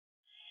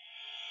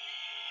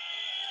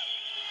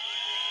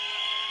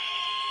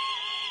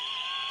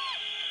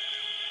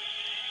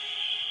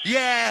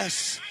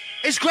Yes,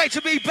 it's great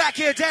to be back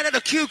here down at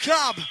the Q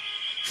Club.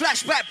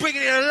 Flashback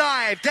bringing it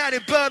alive down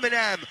in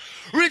Birmingham.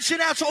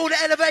 Reaching out to all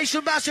the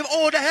Elevation Massive,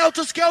 all the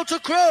Helter Skelter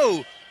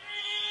crew.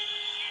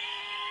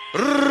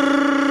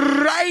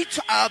 Right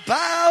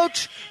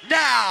about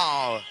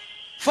now.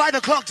 5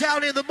 o'clock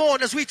down in the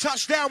morning as we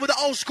touch down with the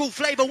old school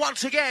flavor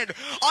once again.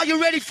 Are you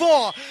ready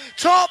for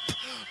Top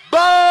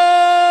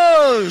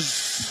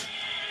Buzz?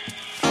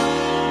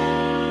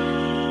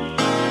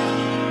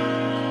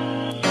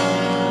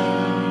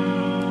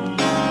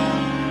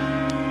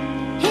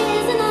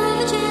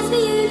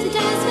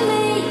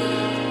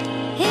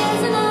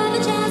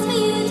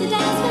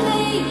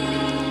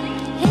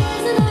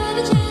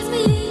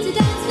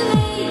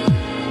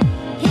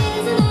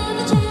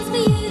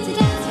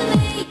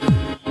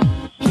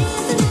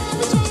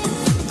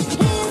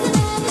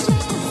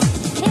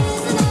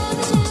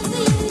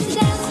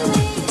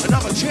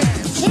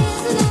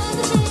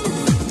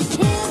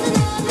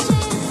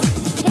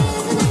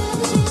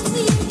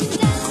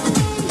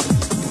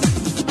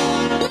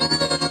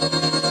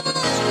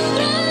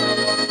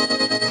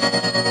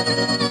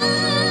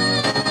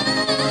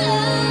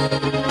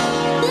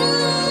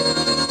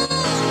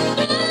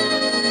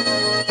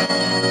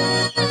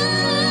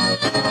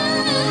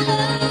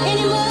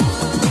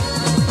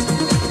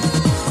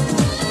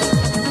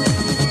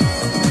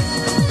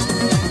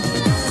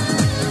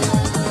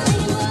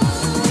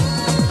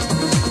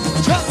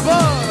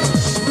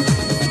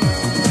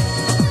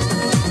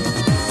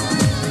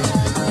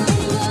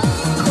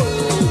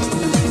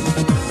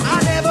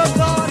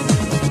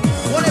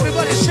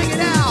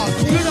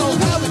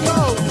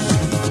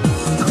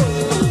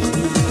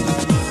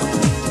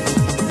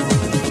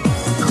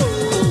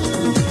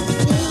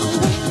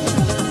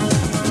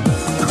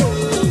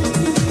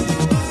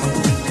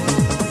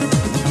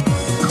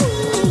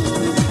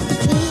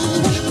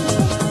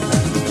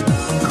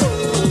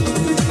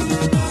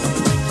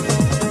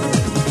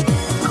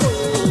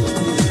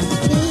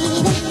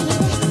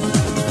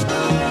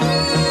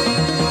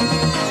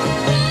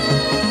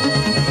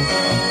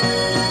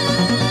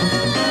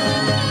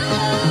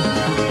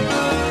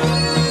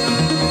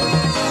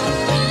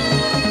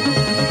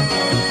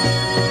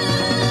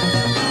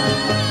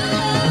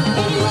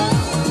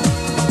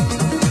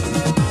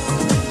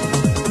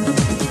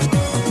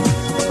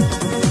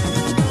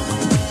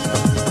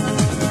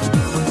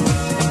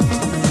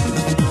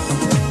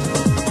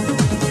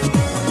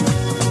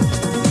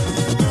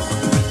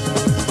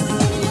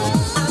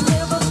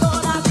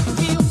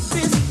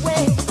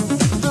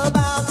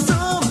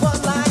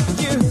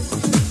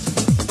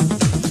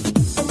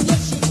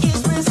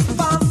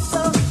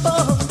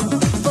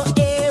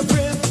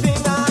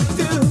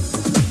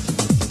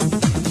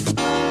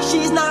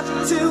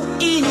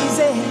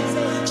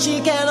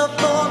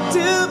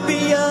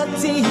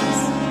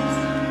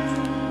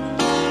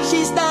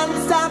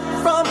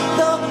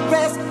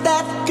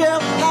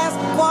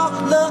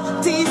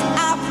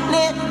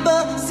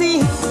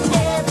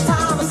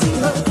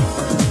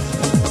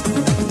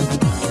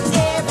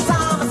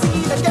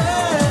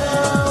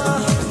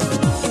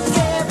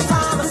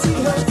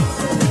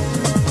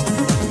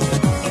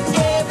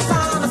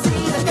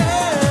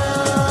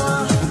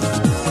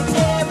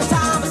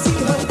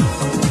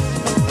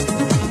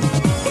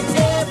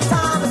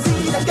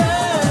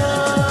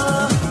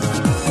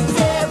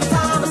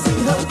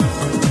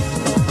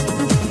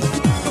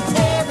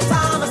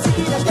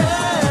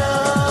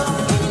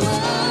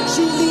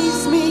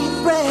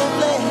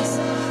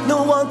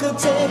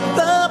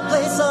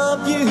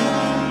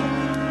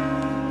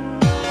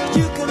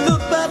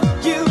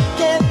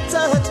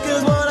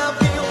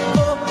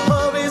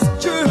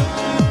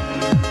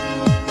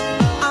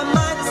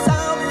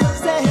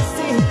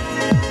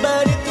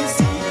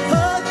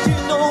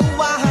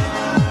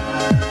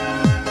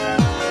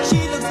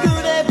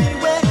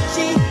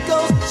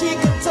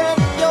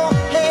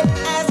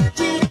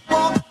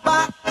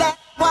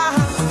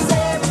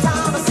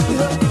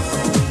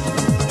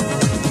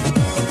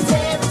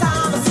 Every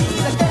time I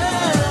see the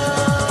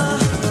girl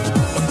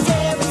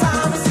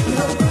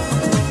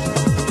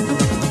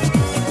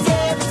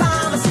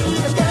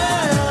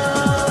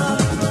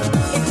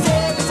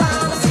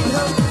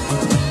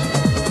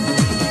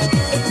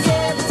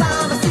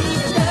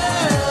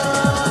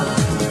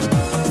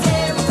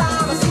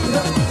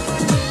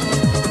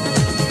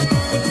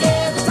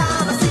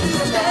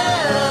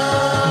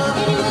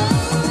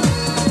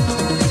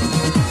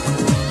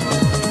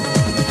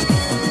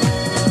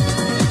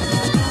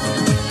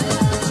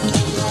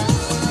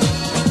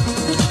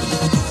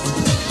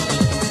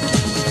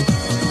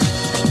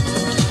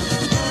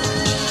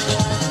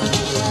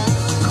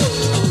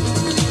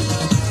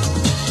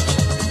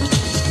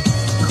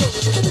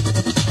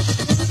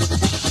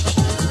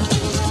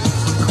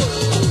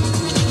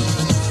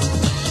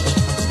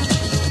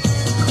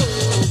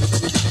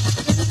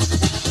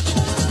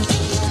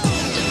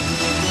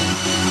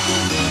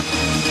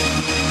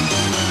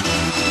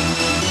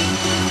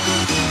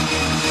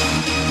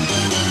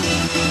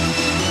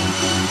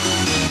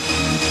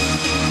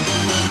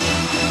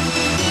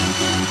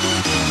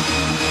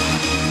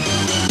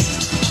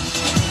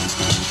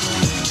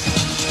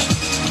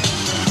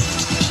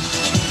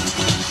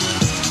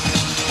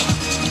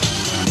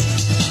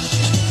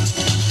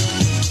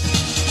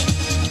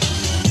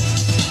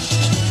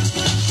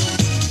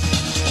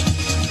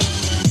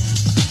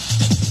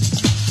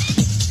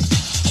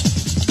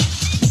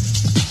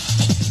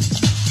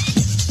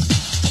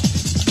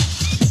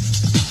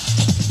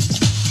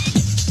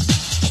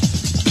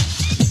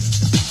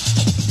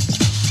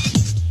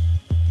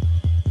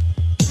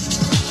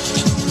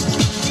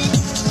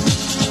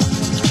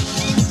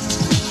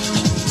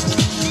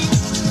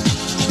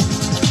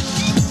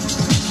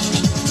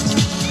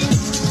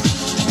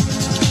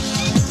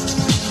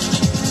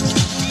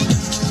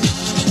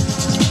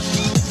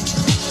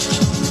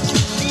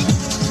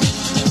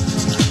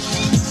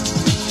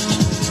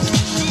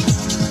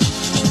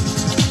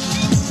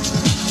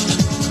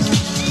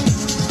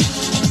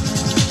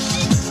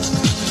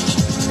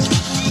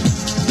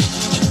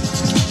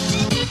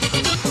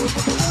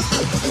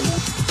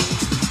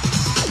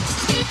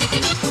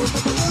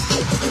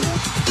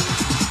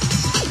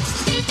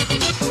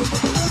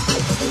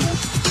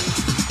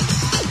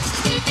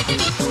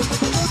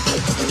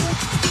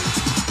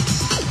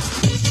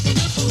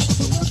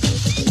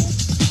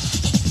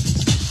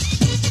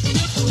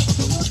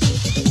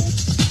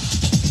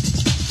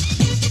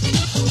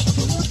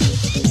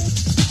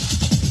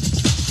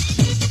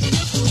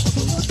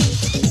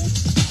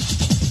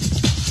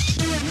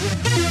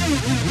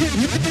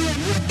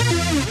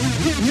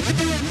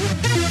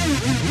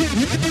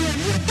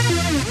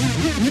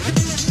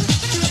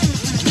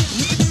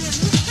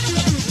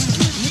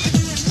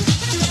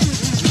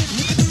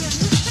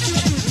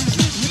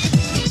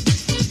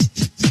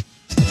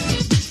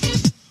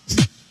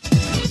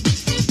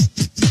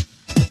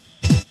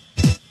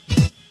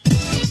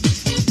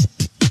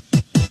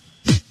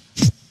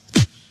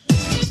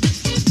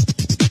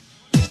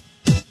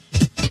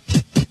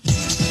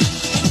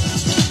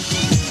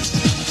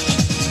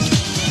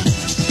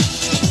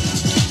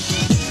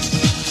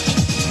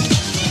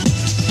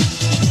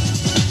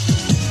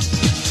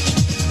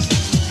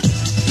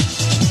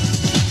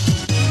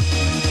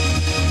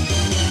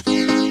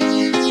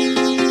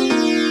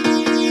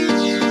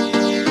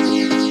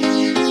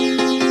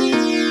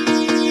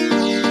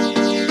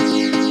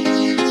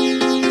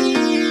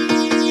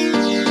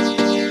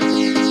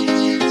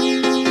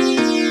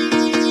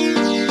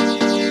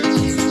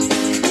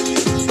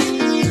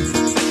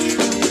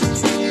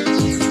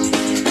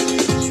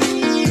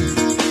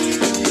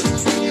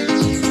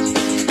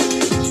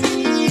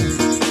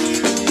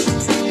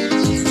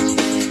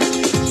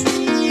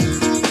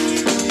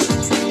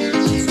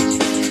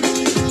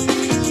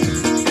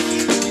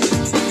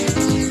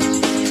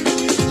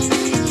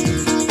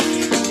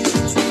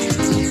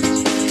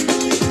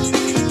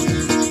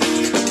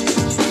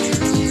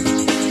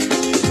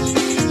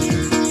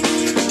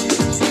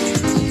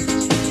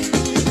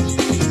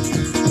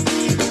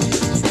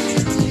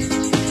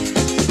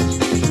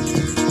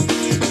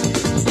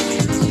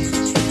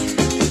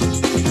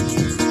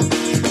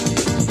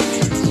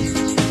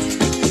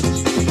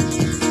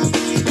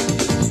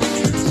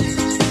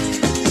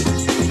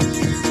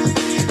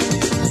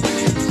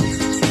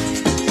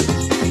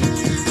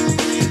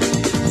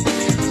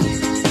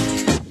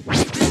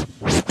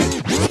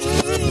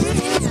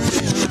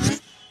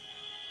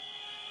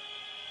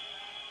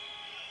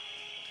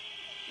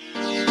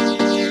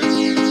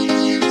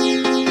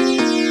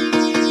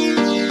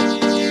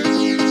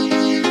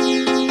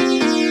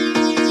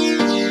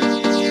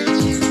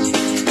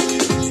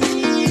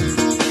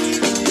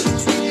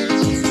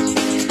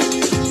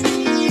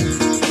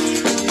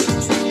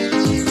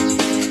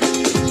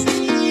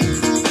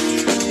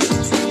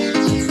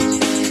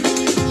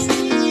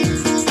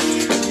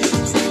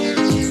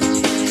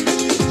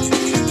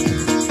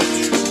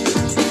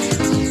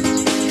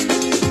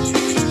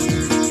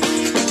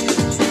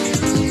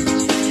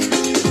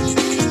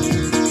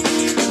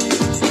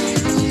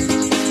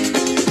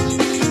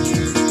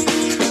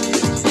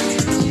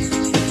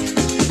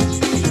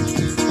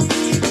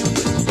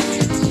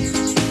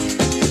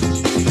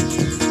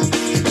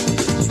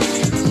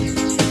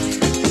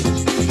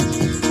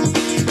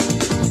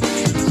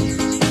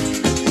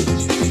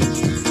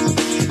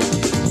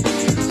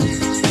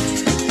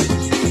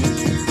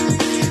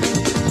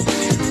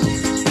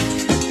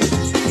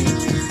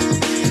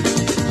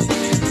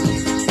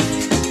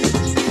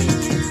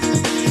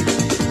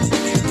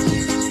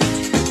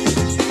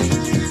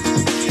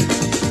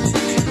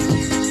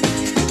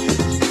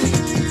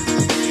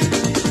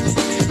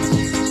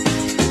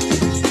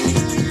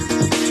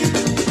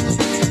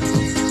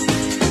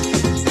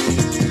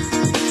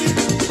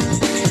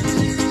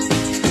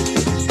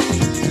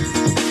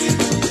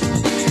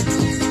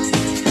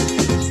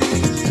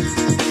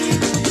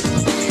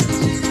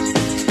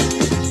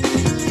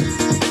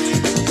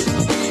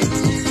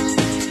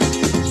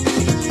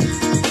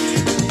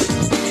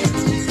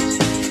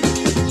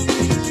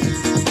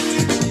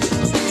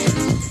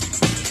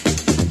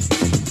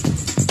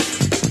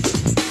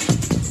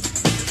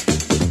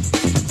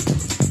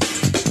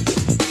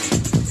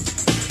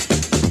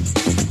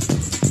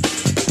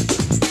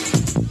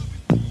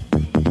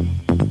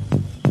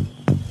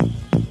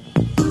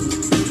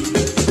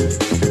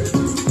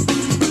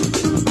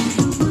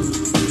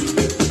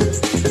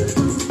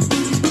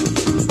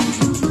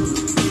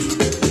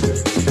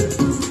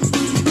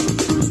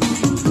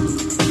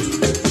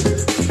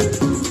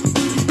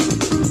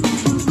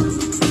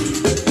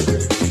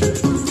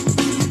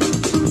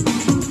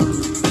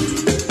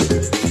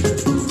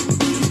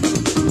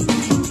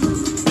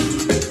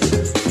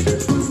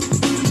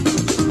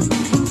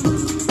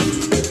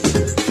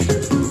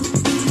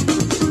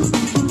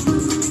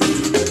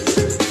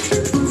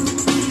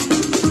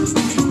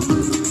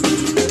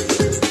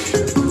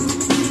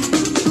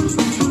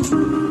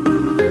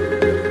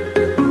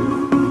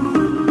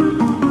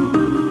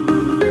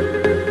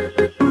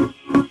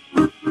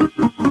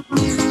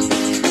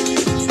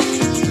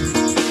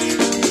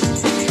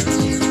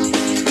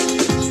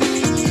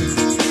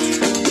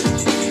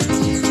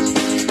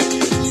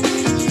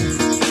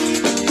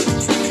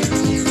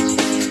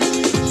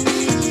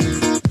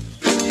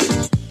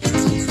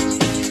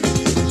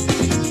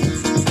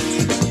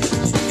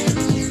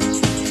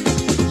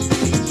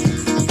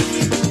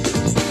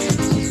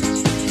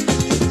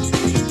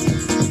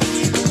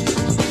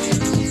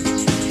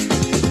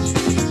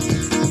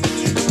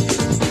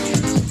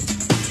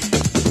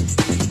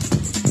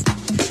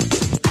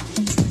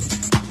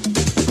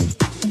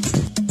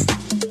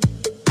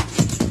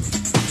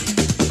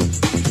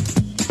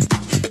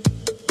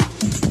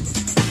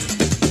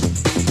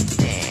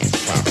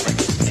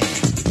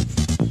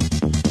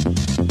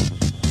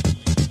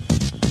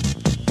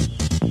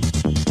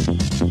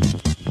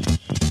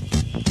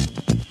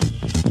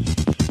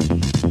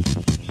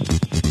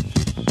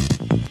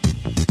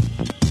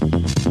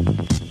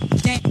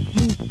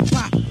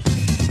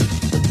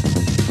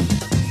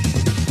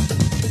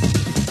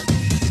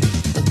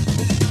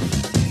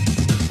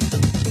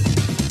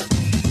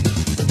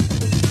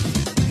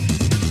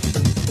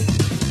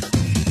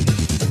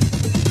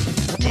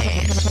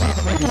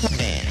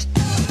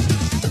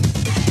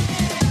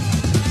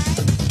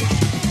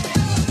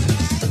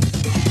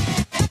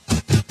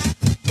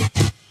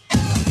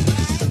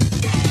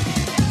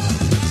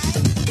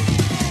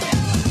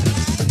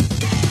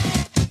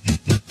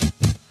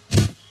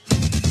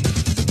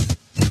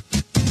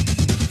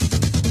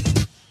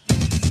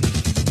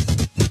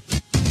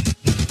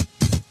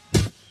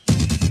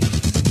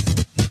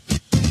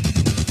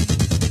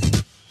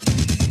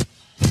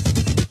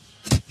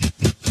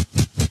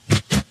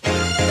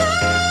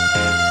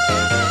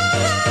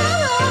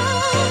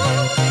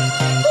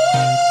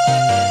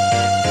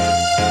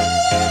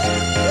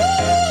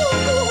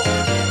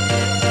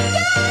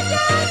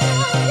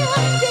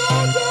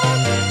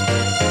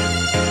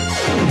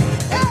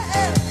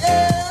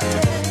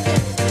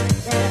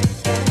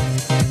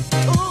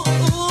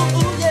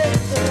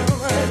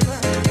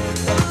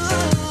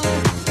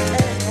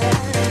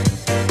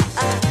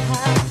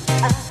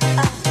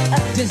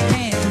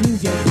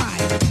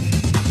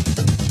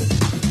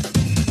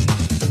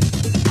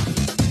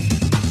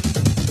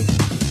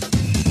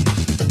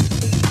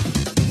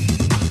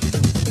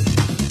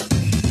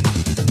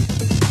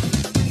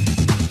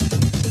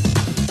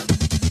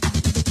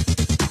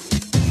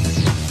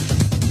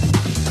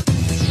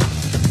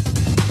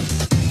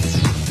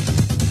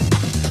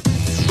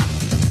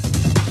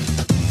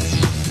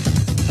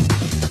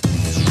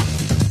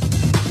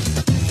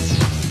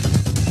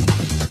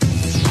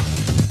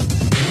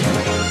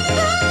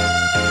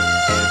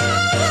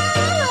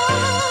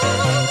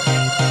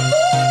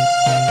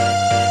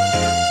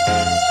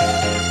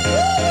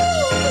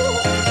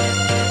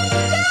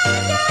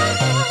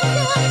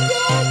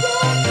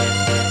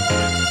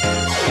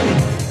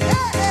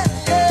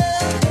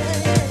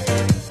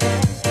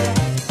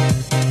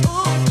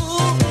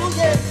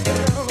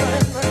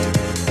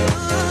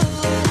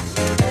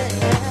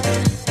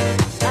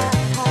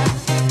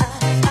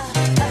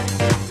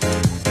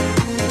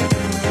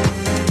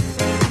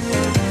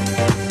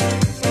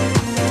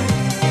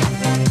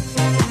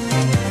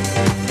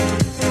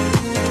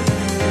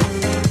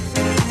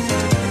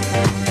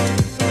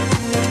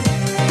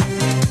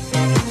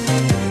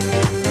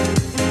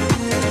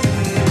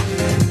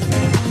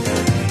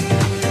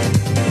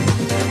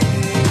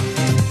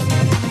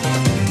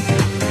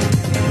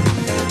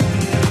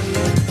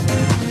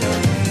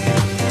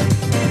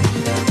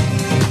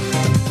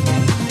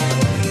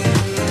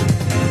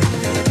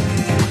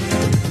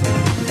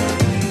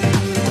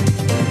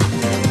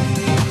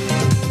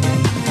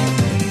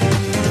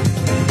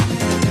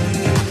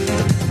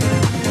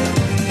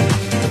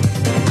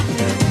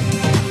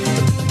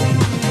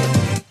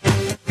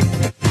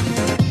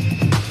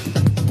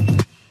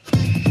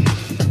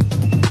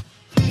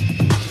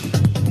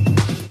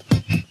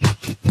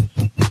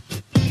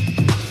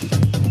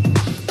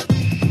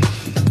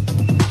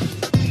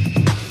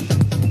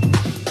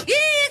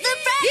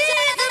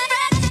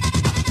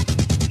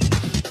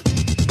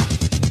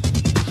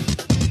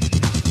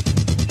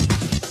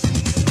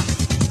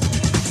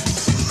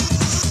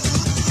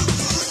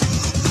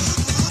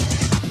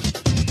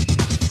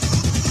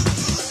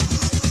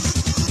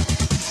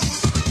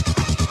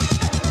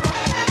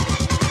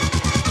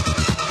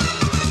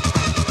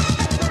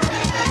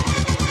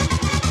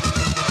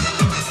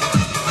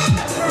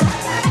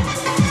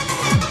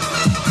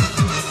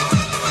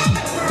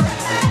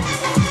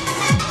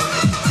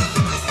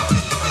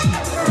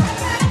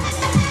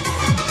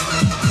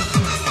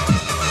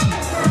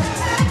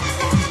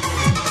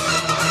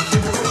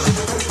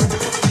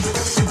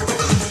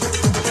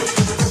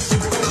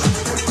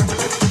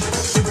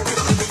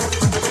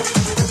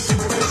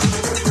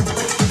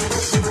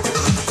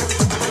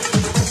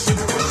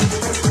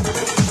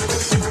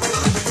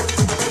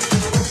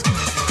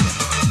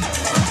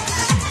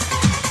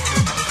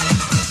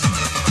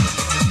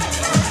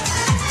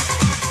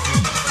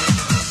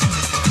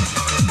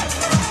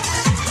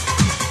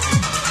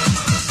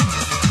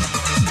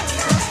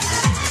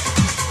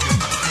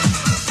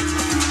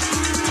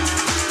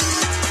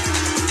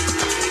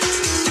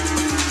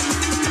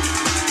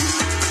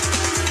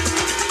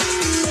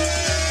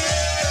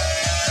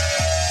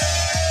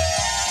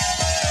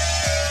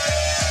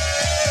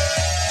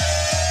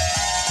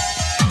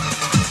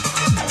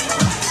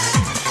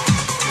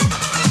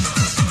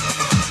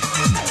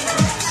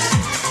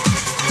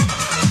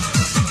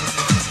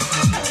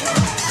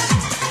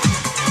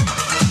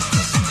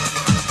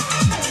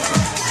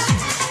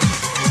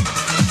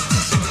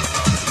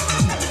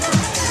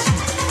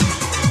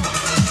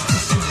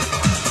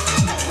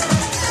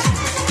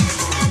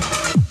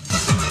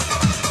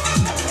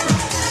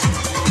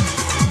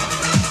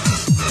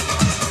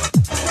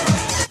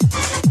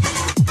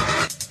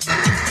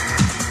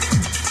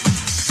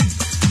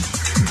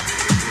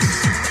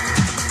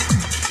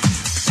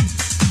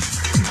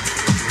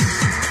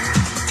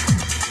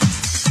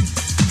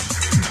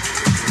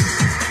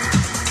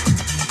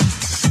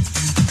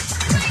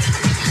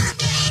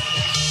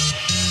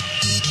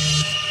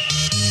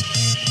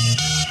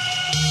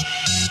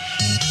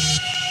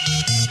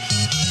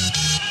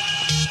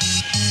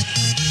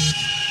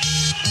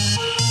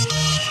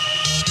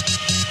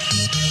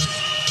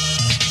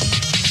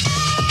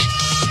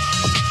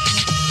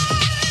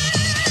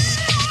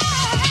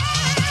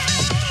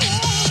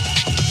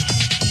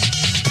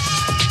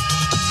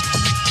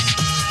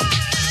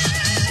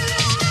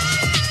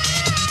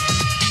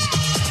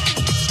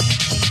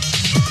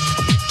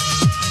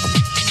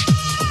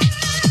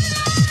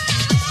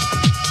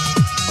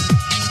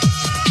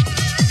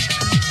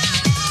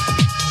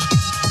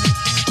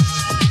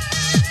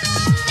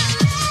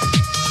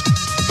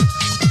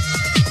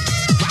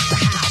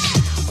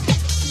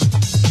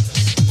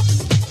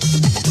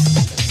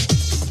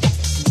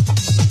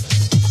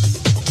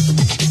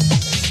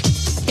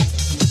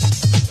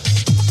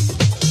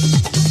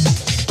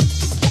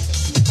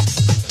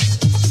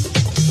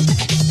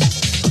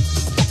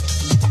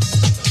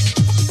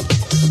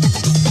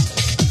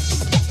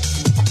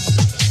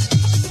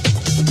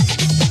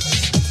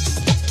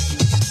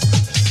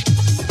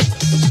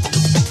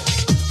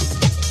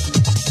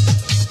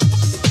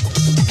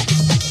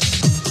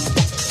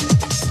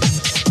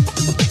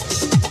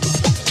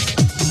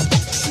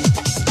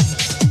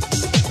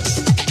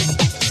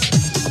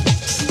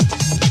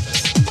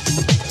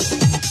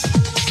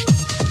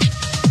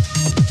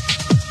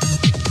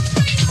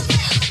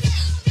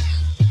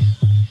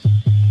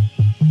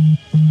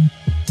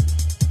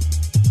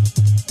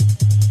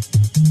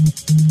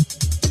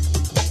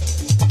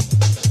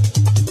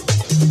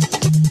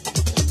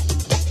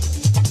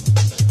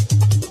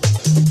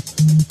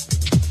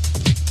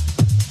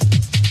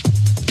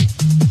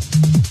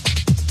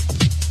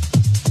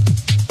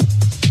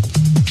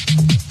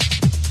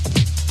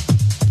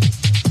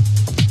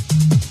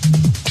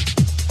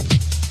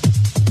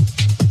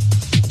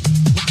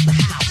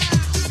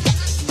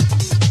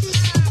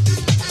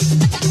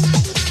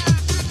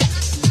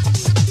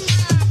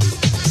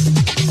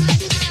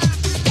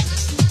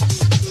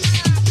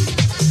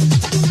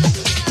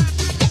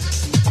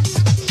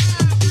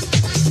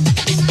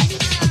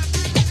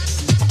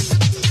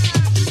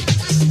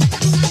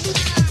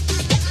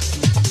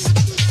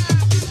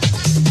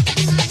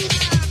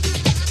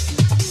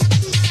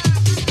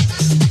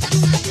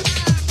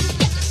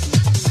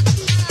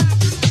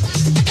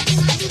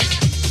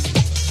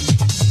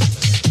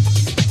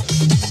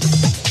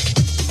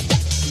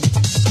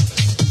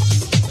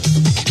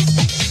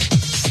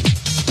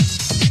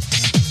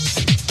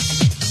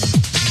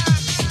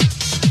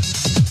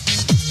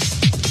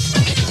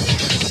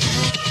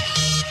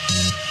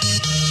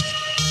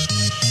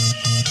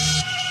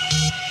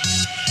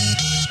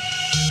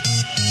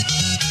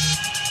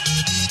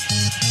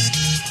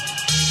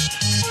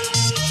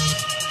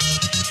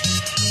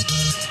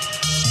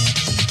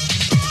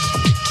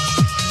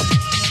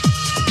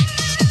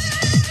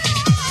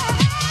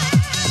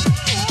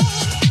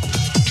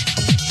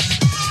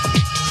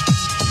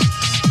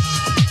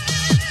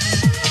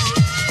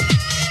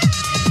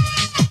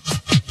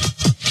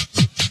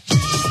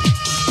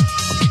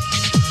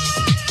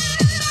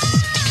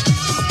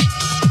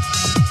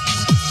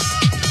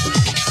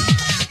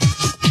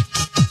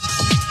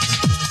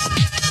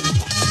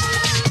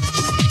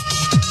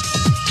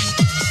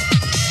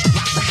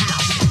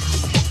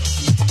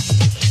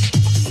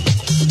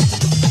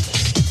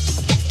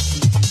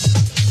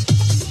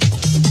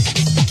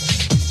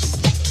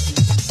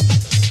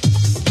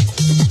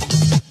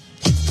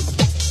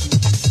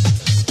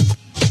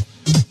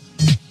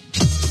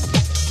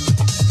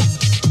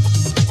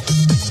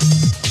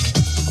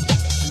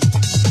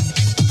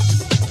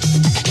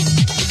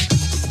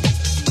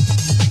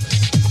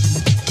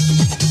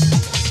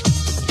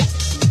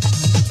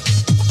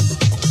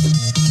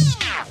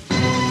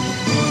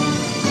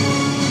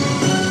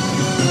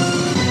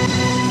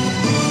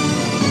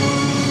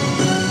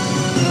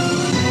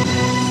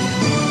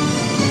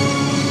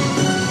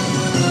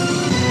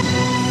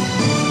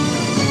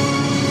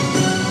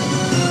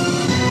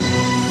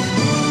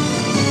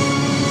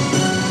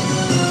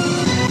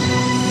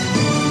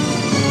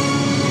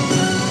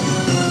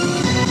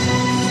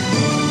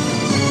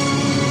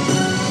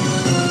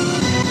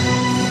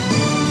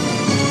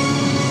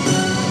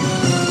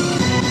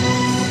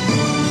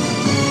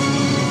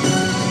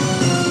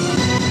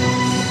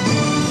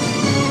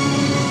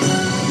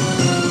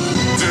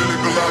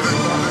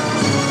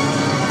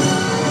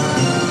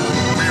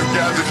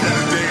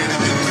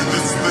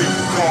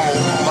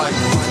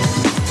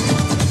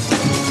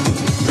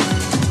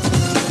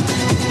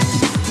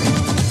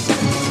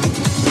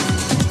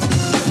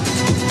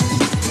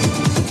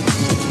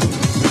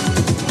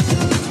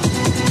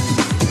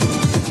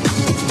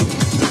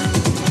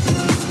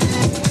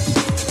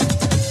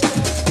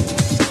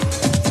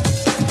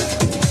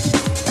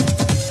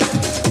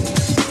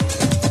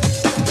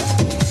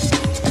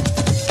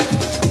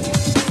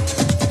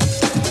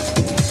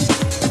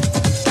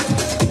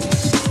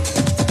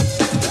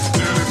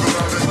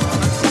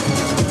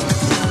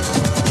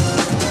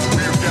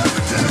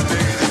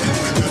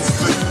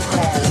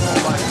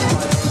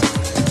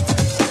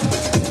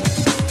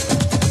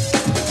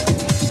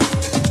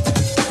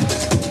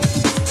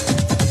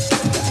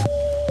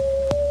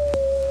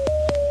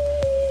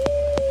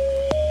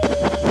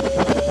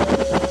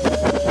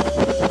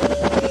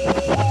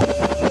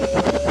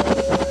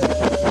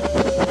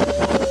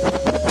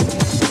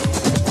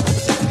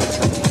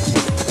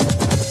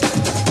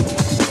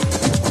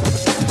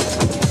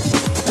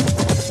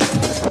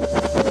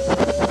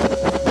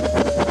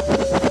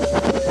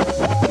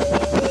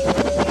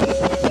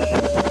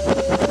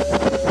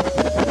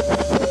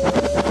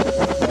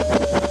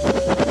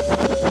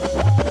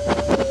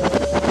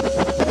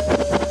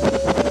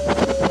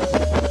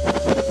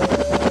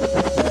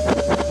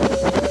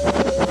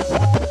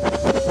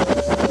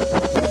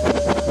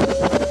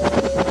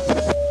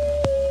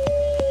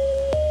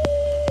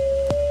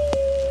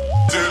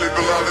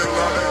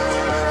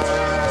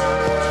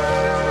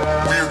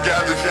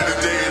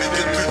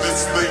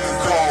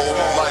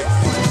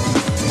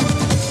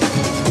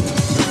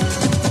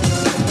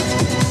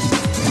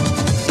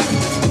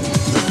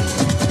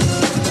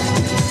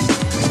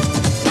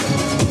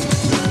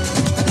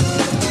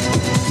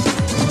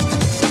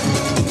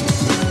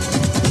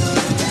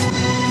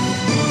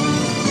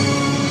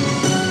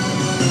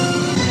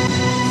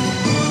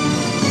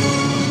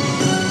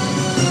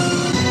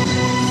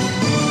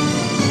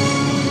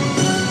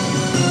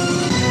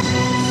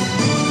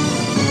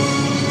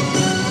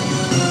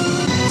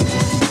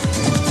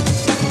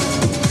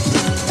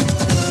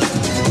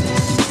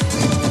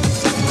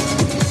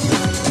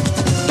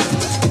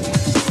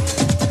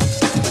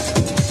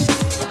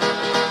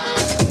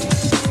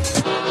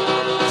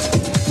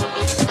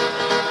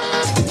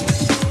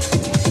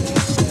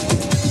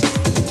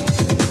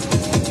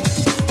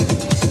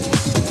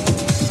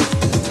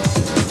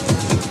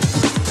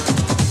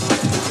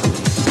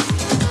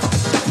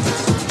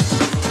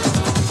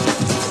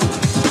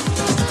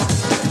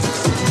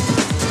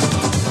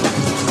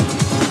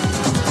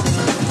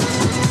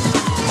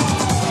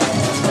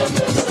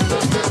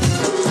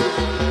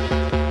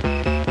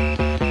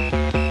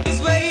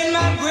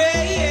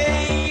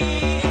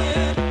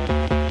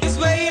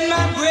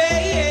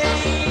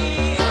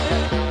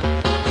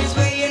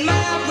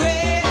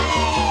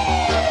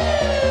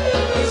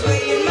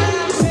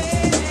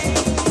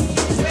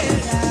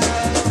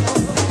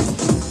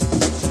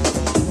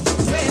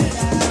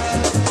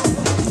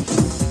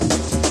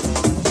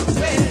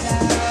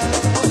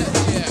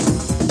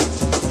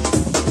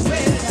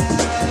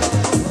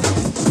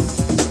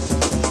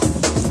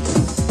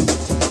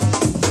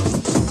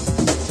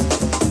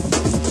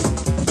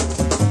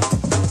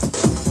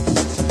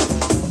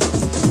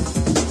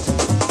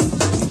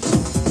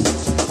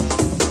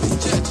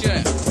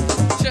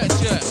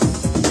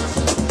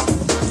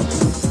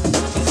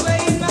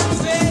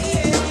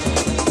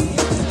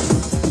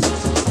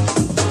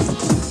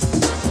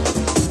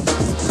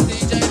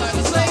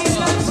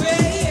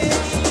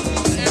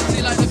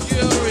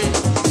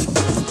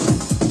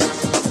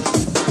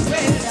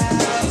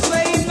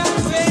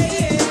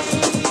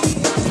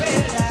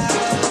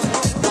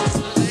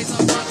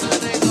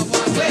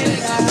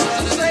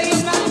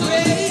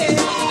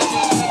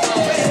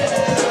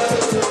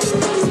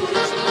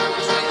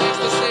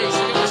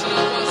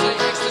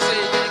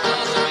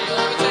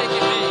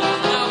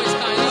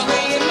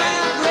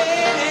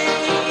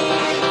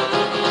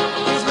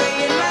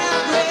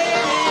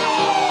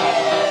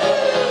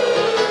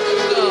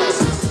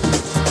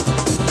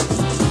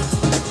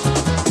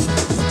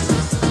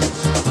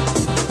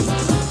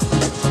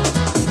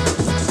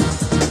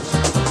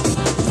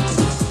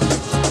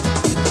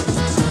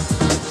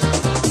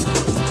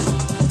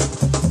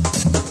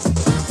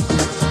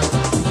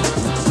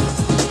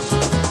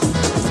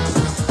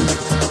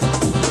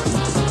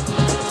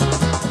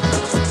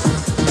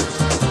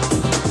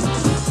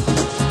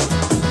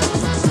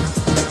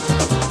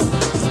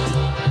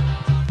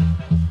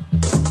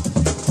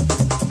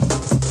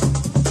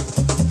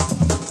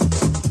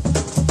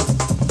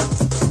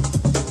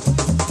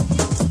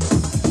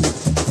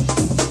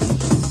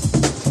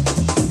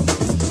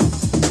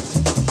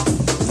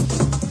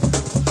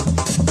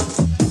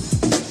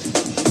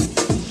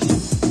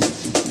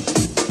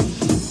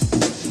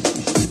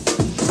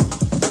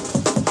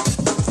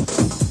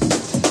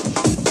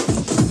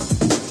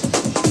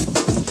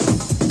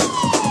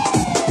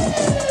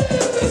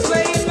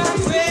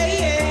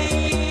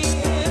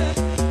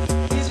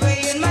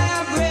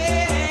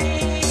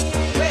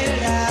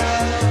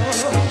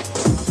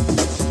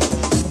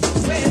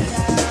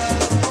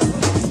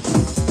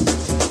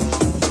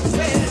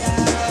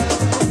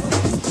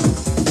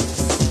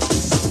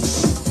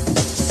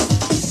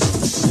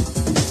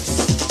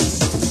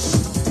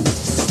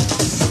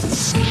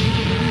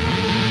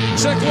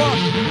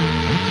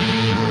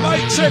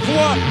check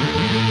one.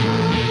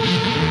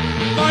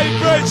 My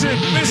virgin,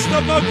 Mr.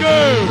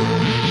 Magoo.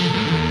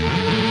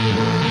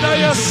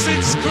 They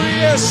since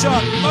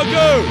creation,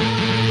 Magoo.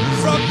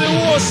 From the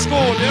war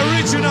school, the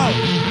original,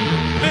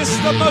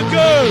 Mr.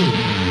 Magoo.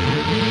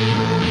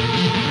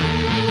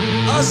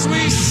 As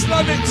we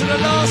slam it to the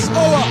last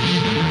hour.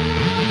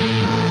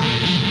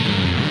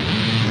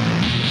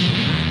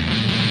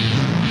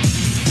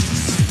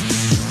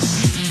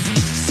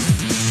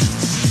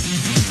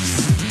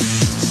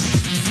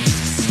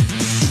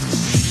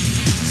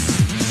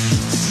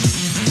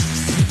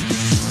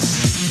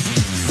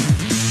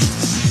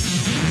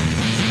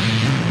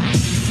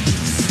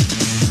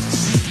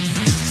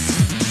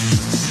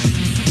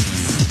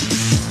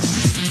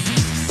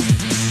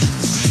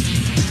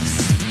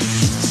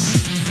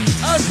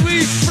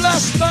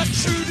 Flash back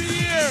through the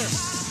years.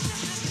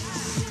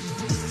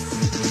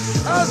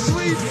 As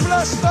we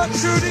flash back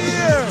through the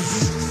years,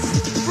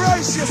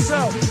 brace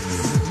yourself.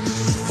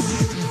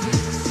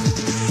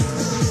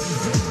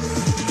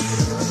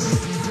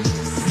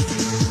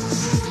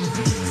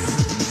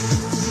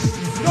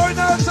 Going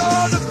out to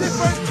all the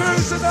different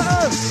crews in the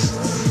house.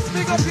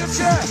 Pick up your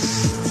chest.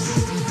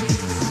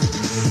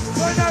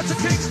 Going out to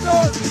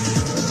Kingston,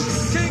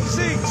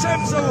 Kingsey,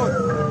 Chelmsford,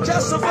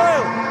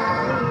 Castlevale.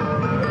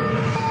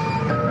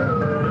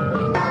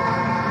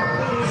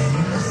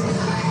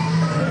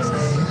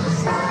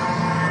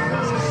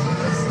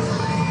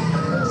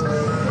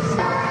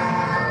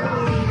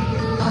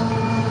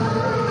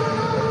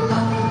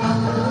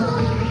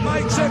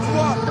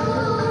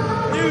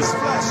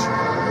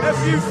 If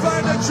you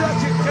find a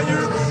jacket, can you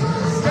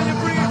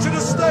bring it to the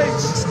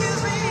stage?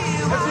 Excuse me.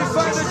 If you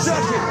find a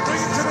jacket,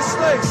 bring it to the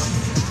stage.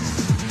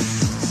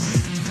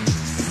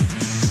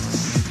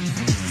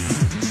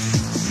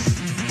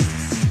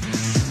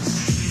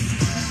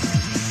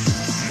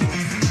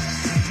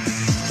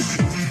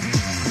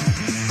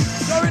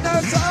 Going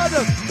out to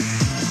Adam.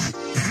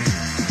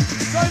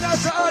 Going out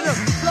to Adam.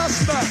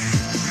 Flashback.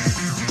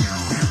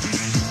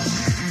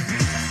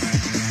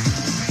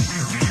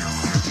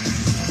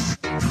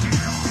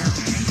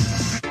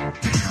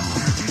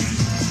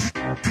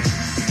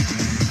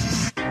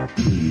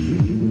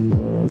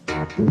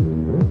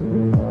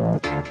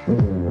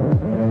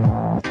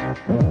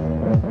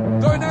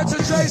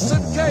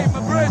 Jason came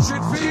a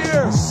bridging for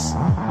years.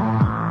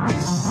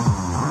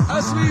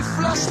 As we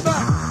flash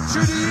back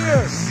through the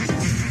years.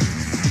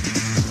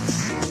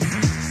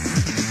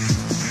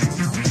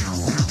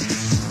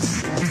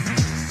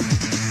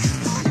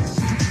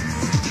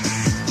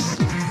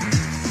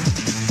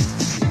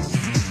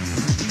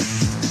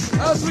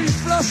 As we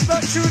flash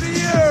back through the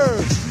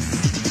years.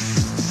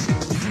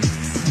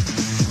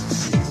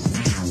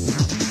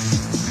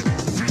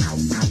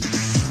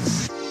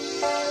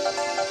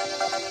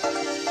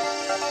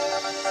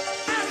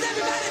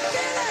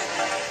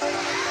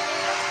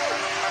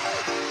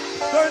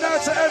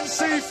 To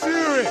MC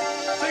Fury,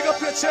 big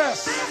up your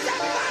chest.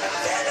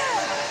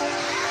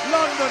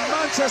 London,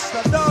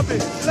 Manchester, Derby,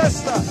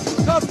 Leicester,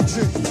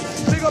 Coventry,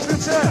 big up your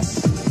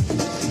chest.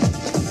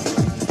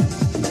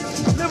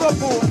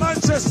 Liverpool,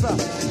 Manchester,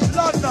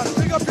 London,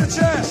 big up your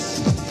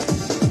chest.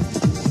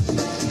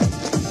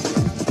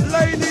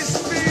 Ladies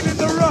feeling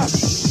the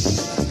rush.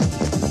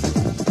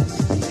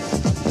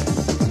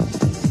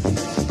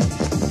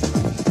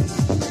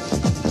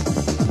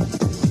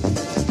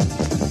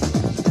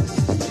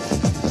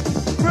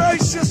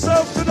 Brace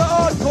yourself to the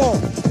hardcore.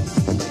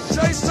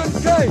 Jason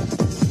K,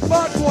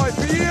 bad boy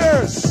for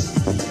years.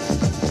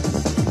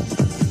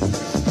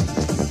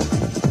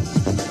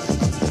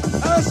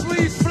 As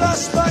we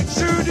flash back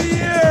through the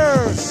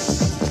years.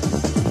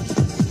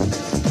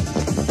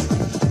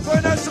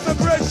 Going out to my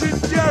brethren,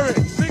 Gary,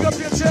 big up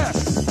your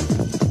chest.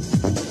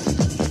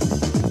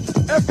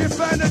 If you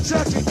find a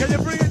jacket, can you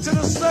bring it to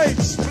the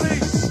stage,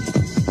 please?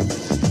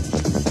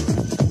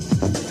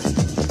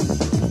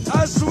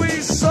 As we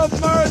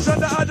submerge on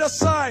the other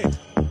side.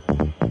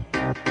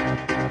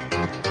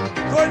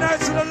 Going out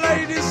to the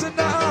ladies in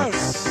the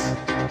house.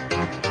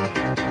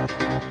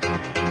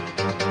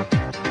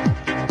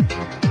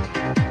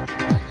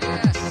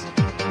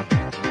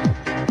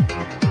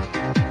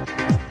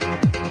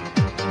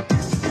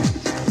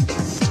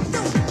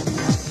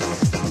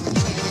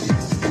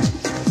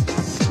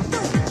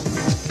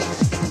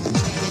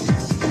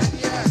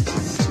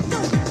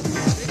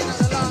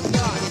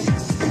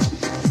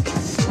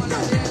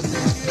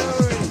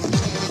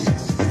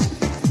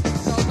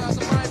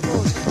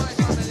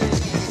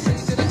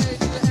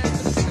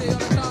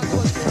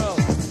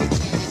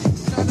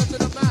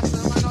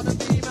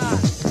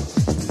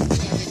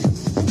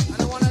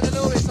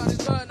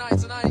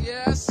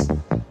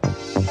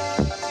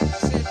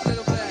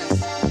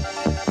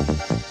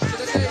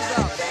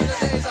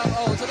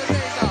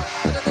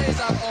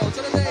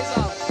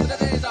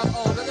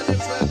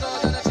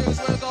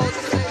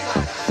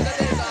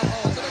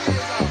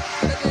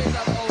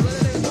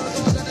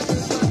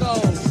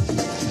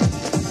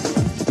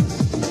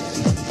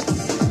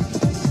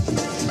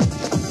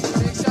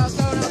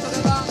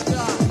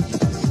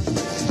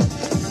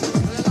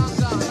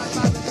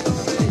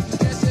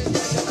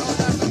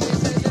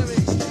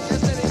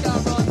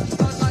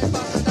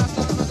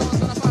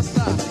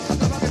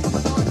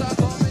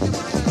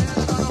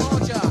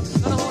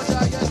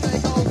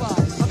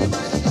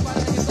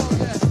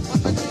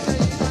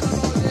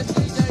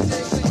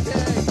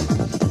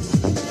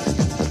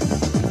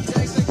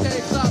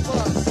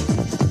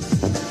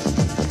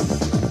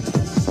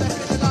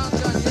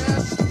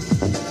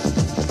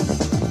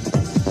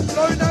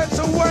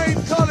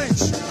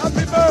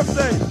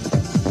 birthday.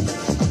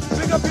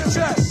 Pick up your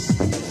chest.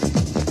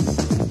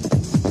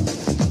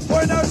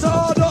 Going out to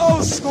all the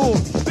old school.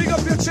 Pick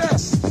up your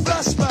chest.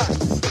 Flashback.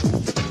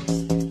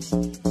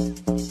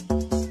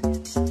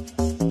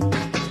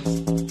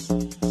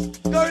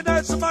 Going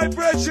out to my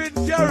brethren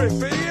Gary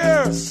for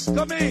years.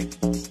 Come in.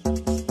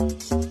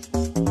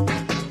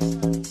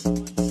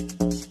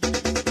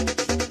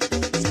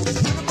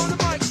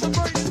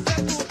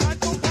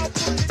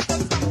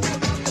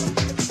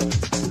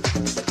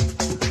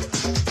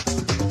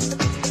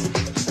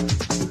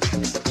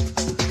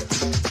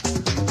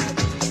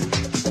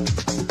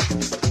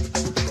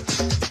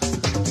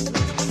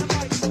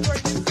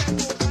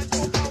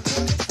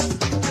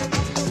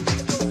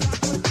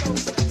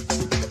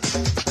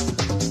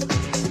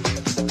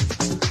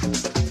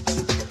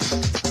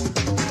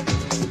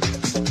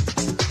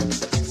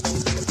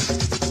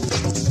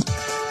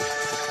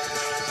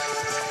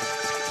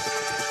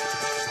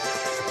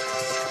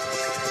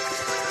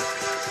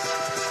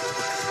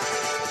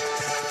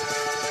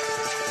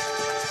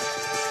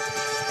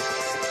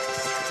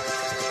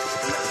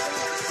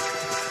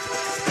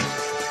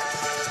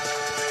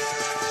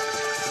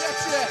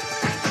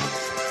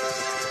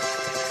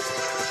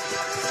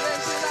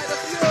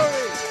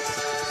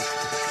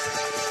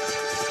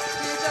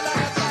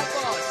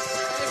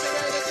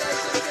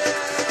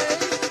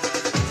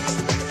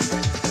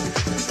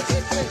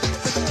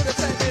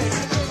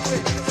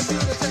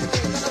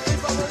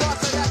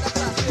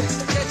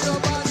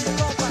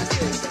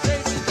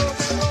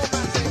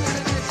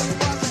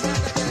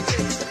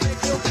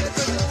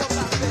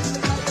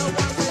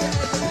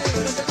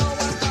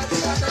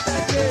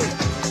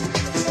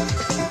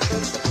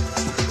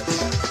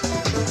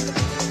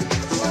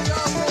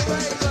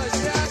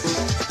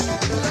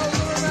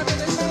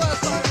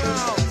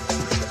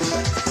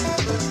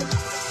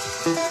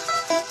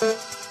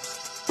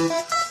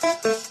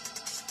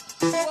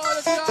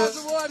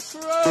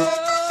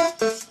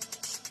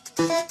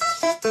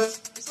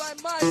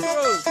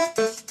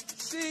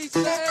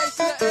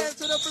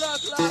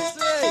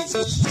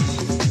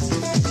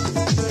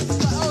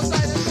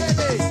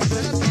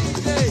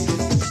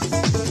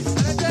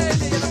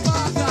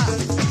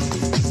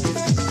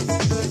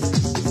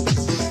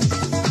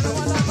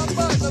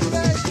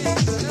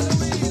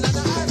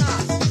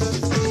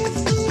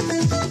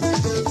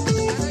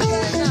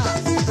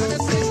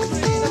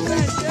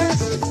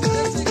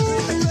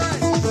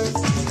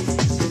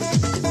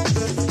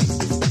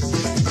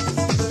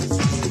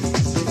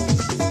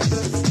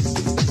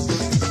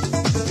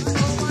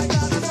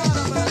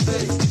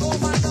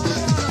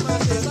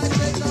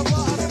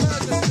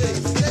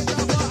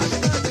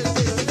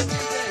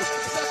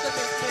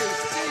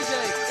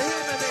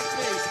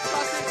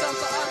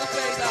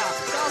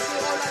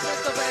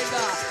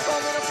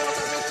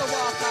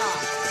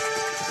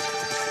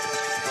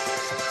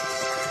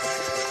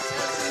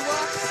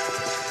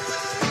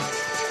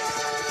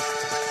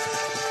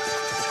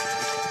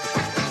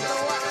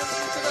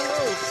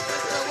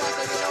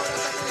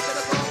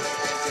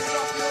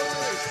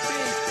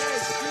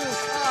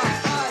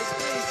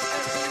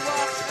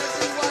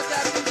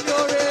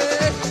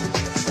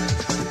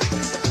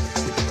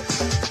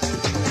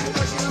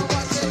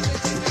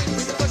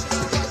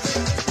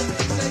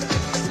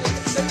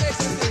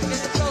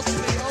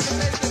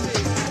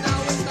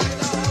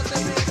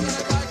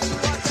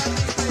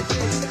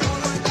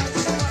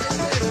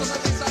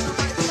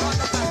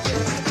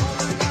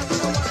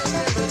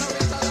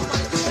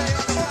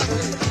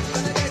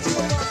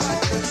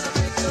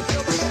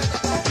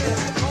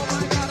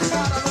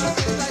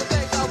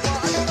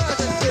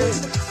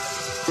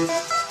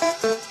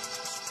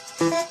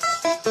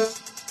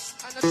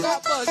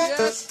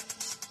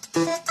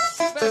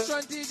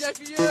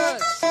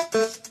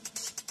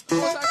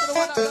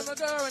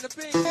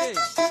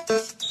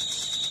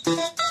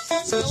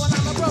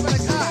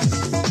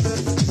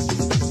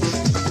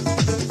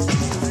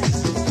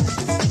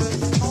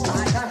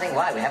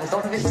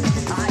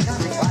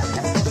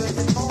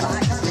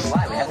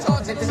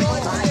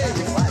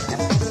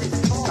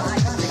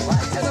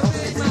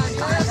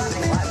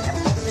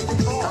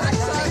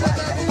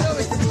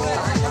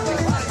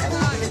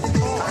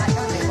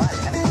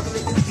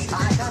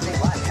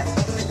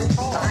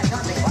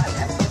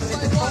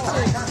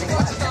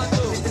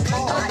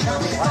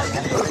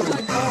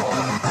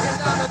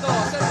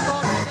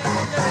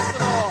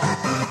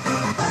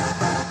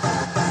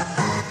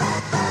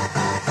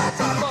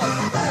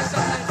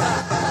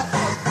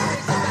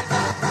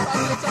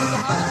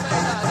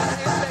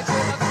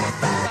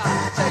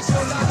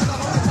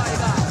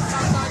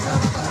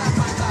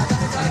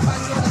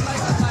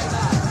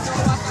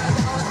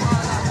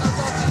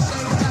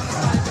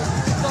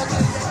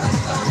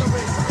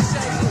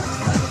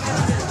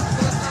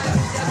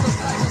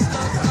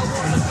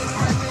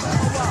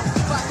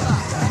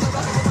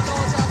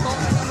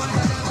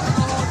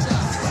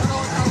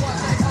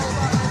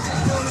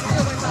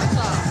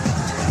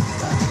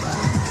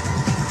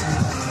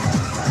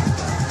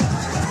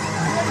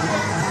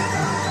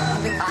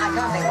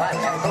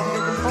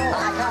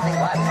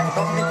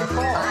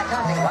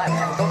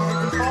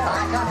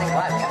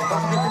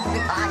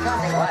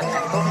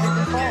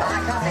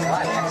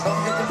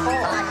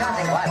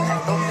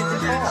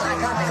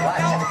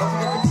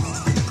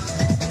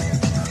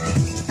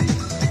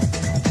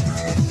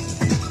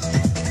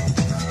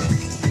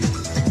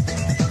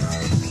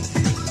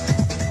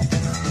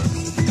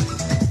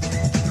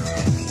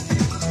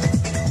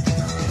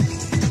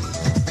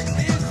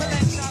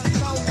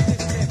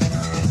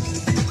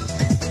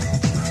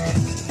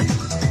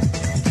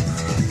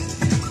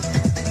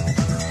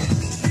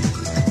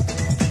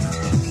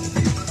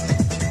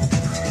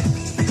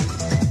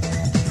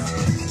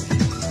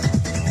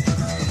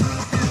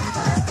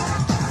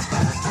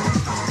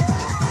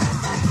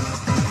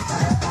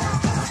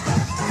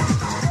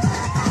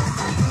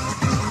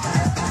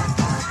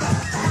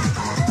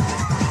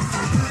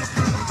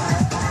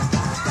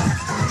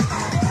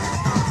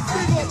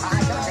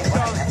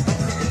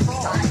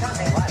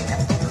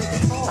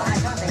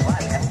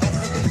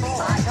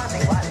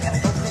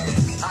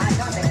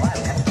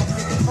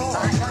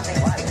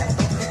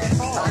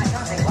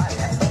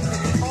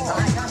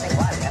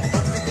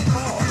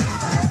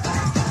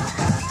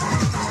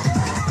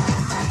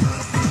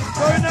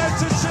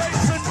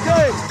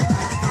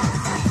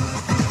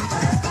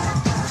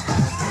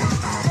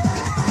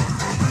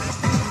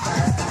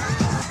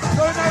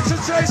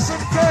 Jason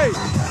K.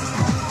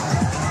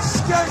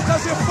 Skank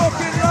as you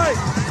fucking like.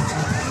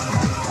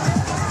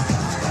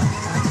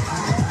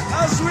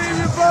 As we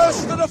reverse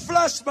to the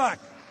flashback.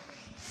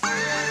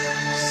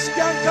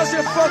 Skank as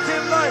you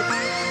fucking like.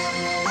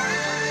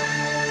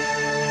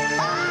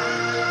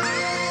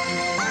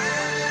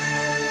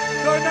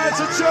 Going out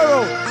to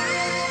Gerald.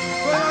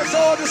 Going out to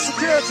all the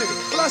security.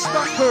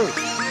 Flashback crew.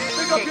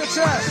 Pick up your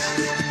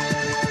chest.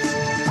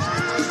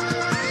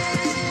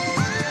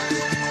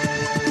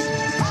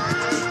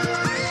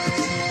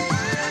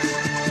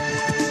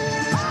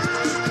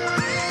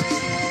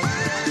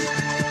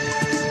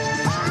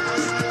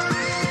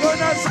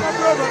 That's my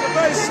brother, the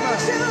bassman.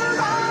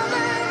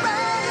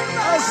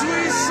 As we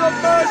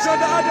submerge on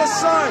the other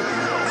side,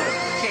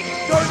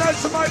 going out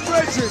to my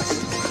bridges.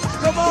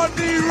 Come on,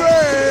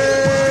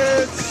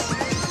 D-Reds.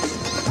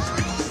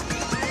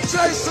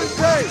 Jason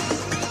K.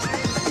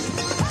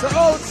 The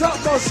old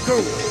Topmost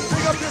crew.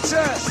 Pick up your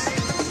chest.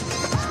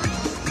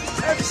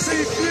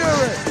 MC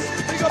Fury.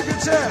 Pick up your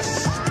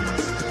chest.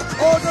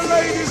 All the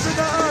ladies in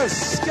the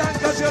house.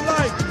 Skank as you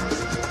like.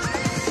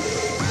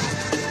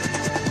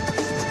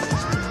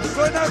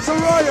 Going out to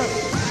Ryan.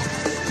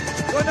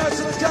 Going out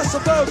to the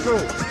Casabel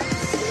crew.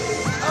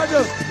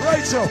 Adam,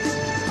 Rachel.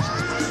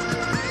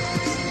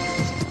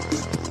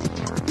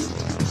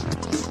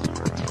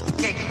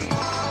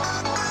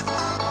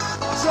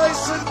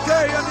 Jason K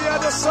on the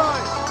other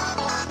side.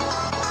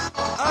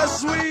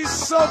 As we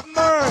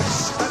submerge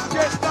and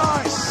get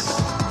nice.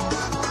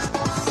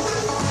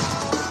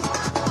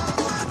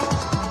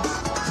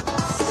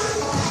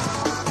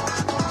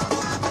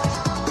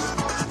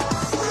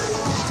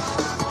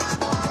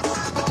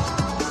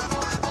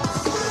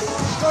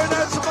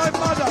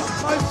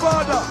 My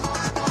father,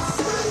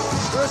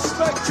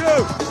 respect you.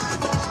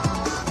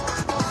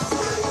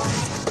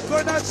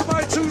 Going out to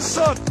my two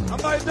sons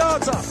and my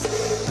daughter,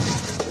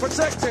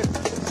 protected.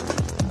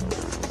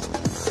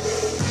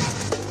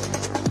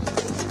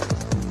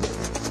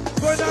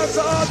 Going out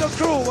to all the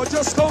crew who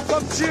just come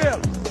from jail.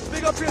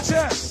 Big up your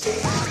chest.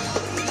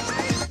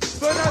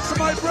 Going out to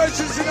my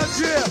brethren in a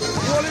jail.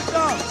 Roll it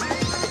down.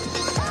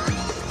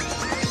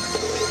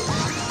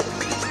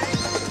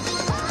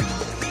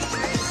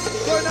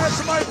 Going out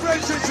to my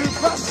brethren who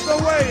passed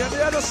away on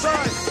the other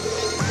side.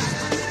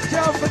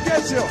 Can't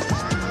forget you.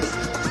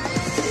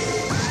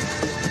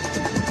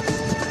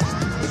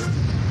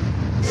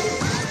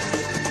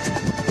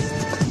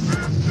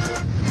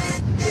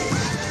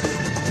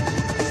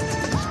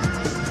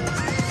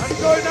 And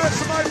going out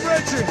to my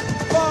brethren,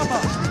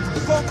 Farmer,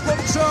 Pum Pum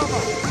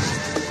Charmer.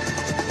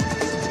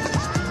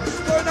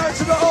 Going out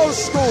to the old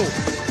school,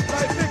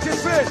 like Nicky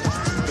Finn,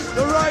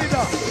 The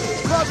Rider,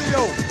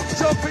 Fabio,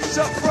 Jumping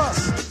Jack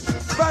Frost.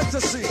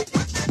 Fantasy,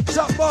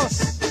 Top Boss,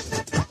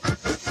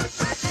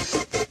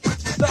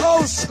 the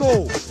old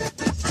school,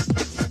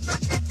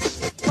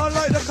 man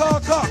like the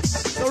Car Cox,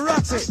 the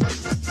Ratty.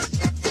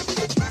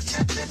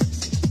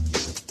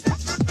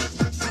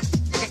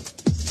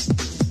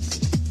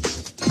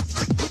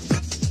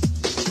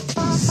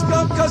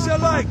 Skunk as you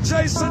like,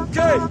 Jason K.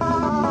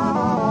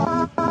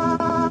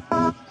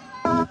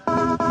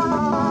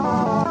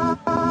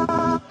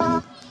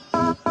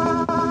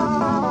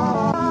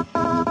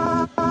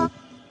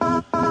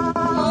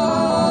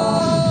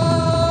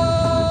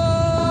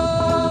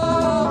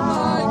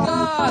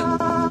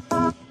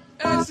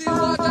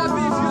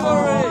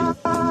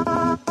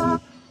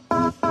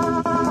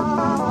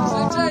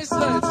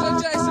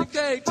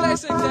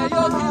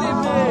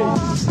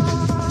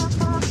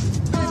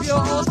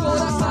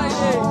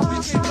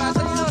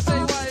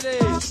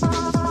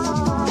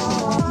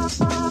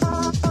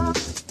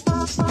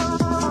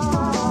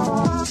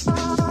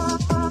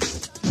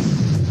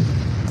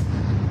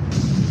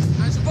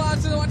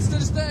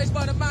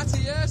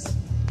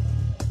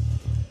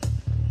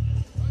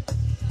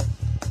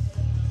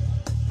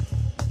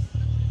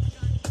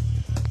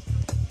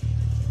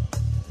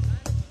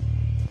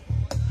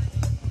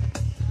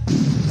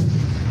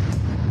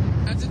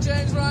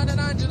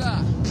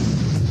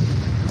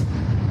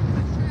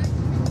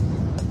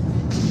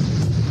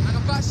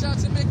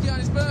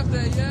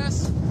 birthday,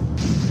 yes?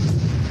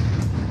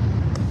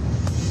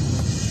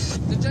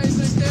 To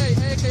Jason K,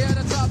 aka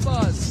the Top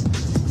Buzz.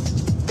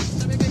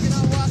 Let me kick it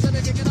up, watch, let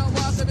me kick it up,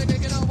 watch, let me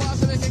kick it up,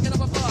 watch, let me kick it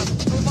up a buzz.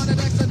 Move on the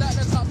next to that,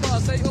 the Top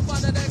Buzz. Say, up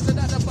on the next to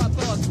that, the Fat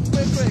Buzz.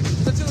 Quick,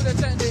 the two, the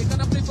technique.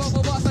 Gonna flip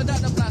over what's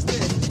that, the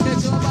plastic.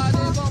 Get your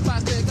body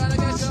bombastic, gonna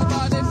get your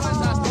body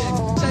fantastic.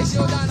 Chase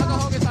you down like a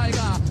hungry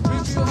tiger.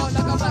 Rip you hot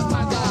like a Black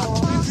Panther.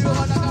 Rip you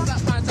hot like a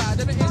Black Panther.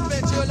 Let me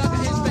inspect you like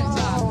an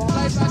inspector.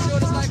 Life at you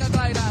just like a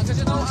glider. Cause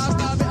you know I'll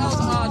start me out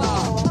harder.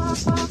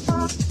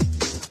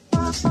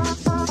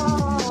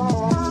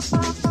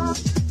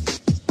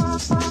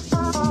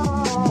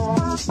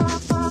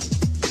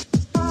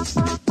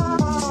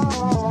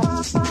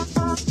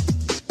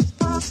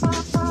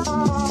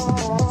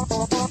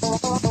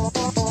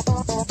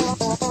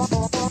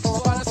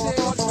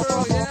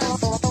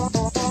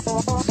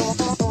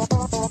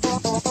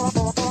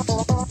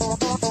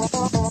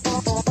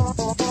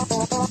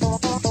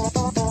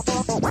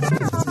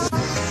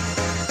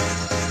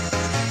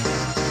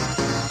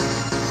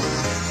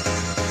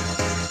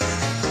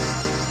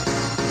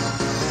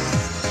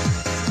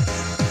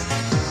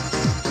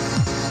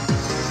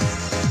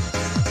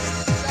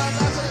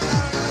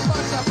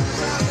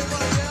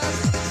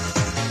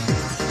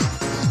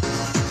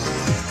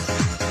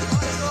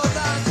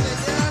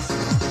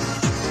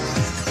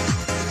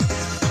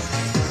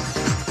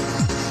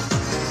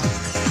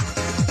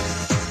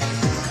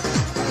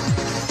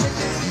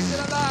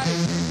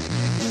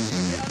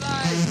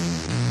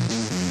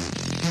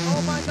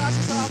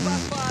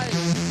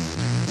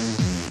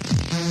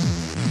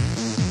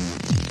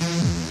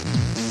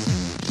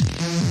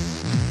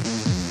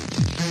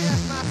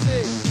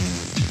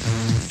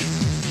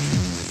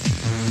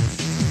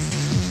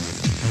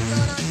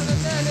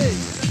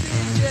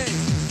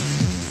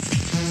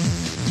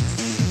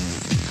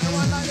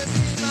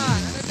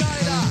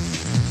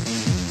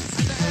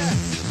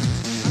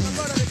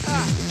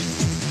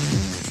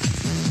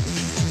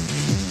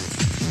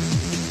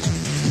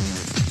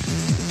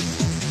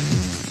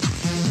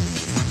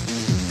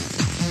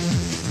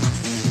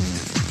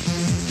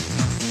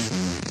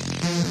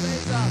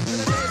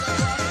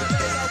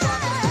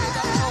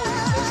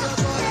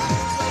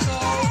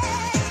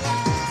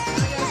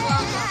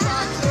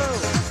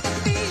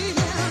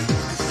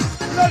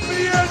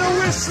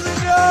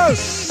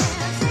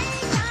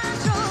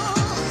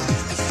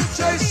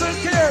 Jason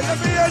K, let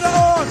me hear the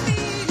horn.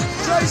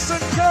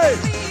 Jason K.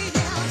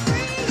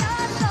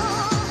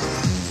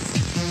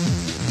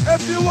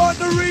 If you want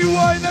the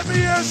rewind, let me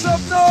hear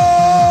some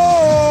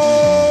noise.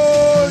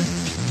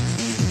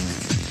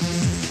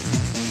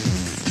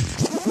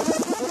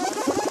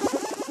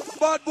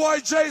 Bad boy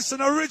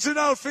Jason,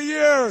 original for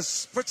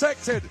years,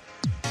 protected.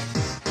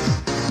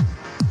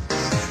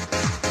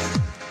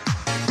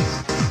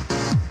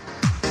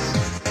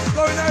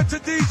 Going out to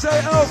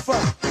DJ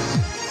Alpha.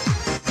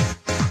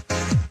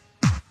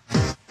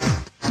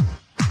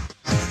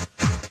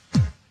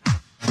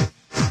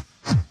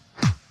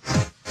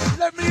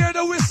 Let me hear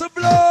the whistle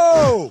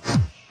blow.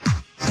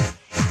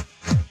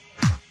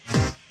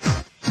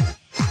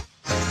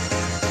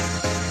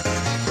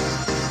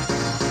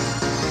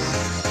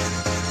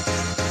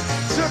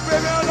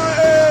 Tripping on the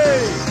A.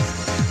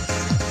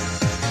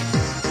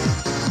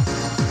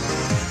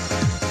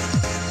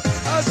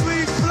 As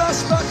we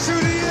flash back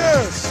through the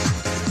years.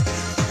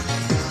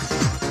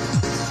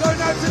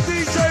 Going out to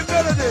DJ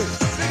Melody.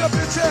 Big up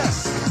your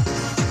chest.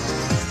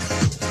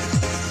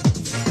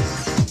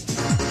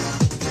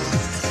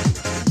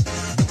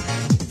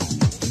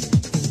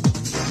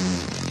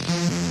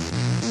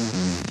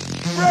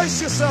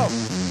 Brace yourself.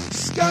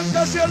 Skank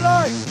as you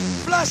like.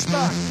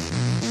 Flashback.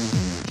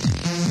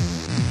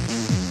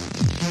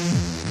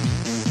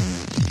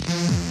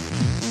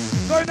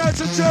 Going out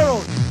to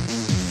Gerald.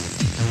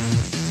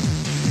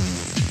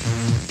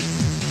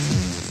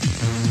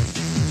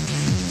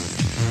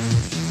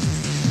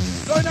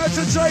 Going out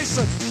to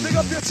Jason. Big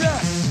up your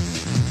chest.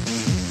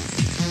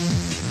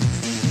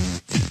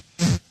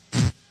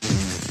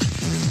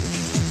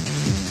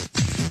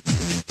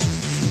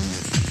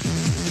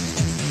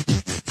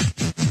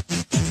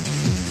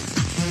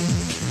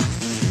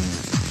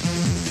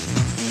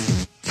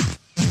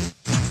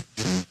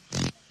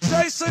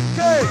 Jason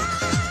K.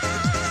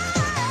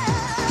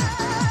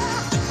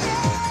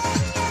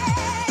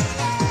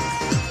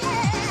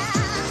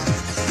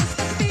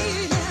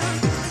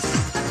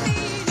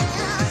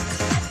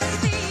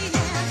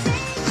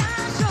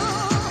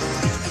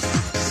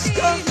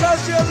 Skunk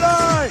as you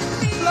like.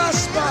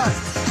 Flashback.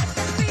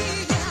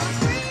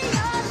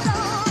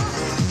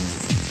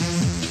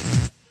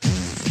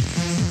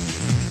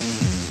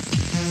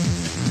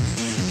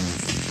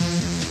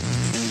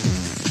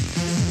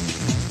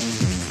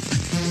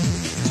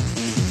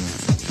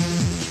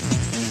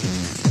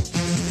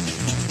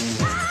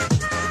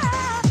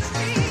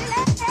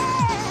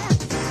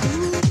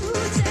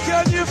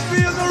 Can you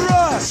feel the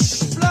rush?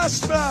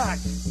 Flashback.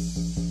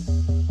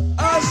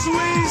 As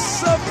we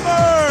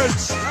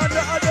submerge on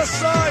the other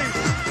side.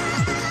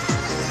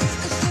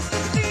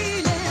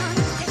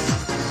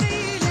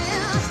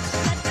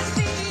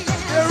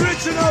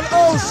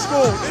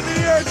 school in the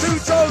year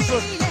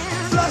 2000.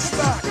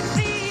 Flashback.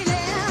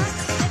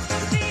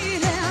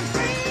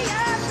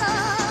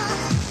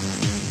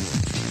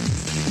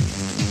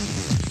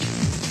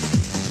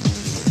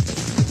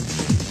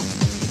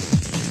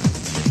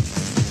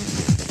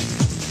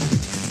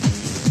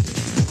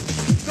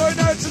 Going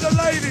out to the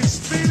ladies,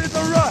 feeling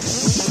the rush.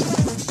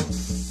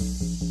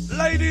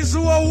 Ladies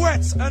who are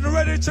wet and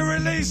ready to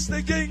release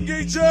the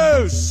gingy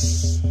juice.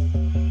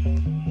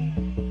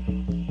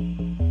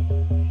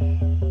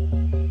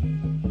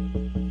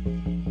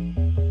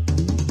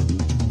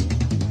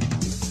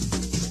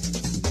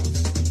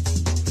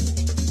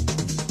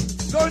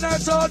 Going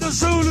out to all the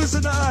Zulus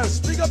in the house,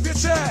 pick up your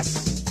chest.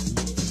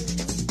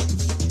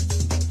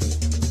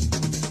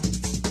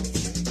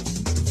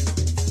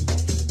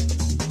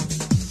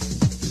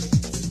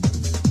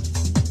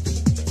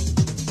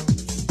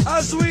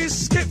 As we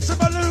skip to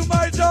Malou,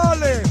 my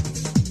darling.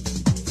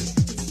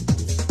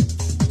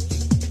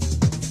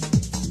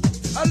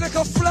 A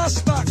little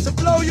flashback to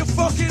blow your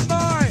fucking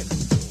mind.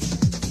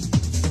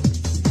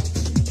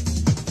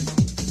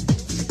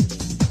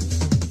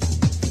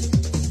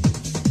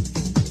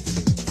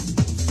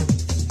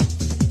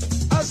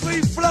 As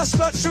we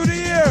flashback through the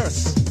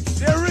years,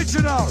 the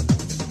original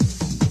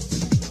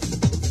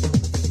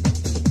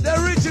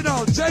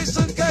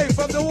Jason K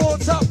from the War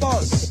Top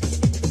Boss.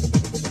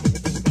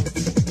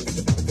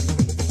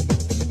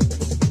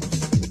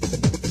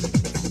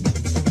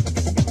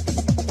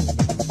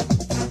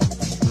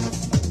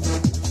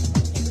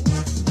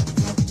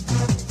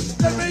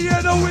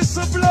 Hear the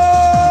whistle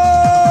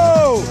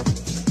blow.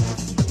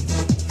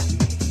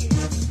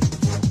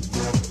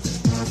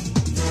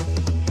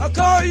 I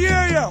can't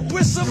hear you.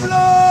 Whistle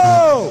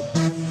blow.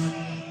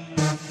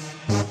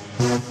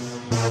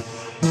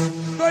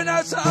 Going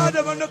out to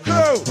Adam and the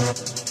crew.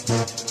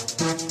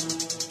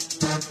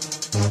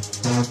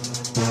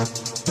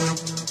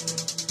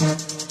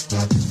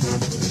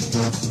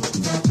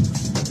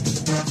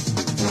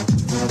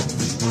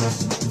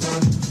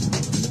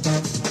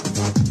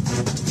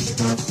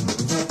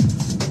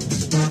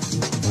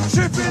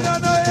 Tripping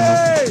on the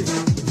A,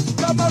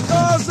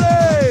 kamikaze.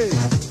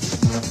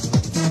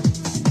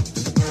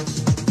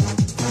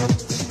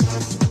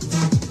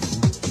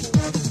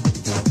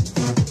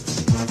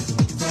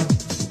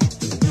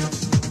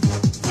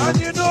 And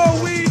you know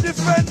we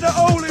defend the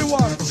only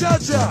one,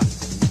 Jaja.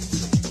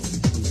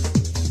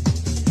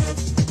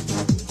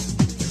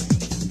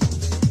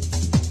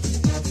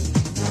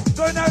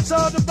 Going out to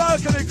all the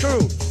balcony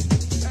crew,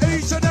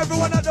 each and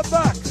everyone at the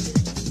back.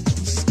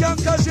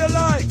 Skunk as you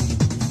like.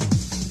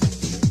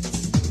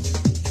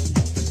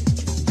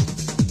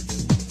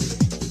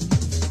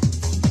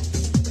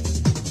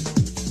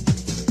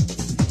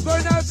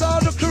 Going out to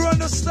all the crew on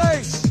the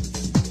stage.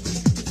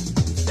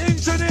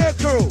 Engineer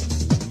crew.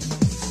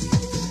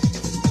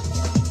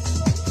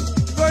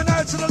 Going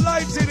out to the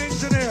lighting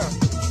engineer.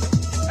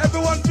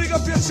 Everyone big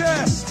up your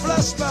chest.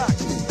 Flashback.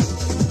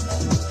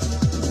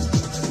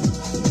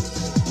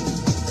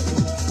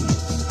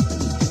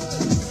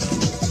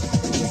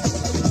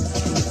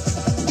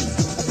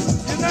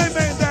 Your name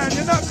ain't down.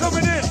 You're not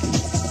coming in.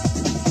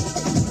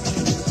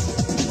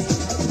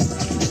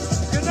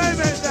 Your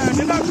name ain't down.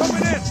 You're not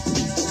coming in.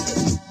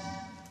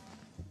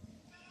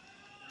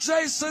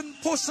 Jason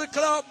Pussy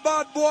Clark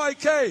Bad Boy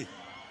K.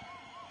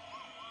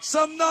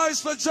 Some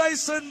noise for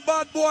Jason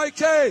Bad Boy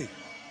K.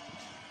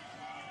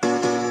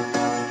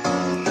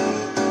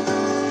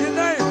 Your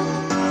name.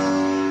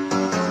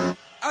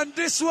 And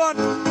this one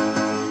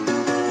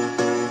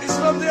is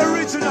from the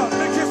original,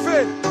 Mickey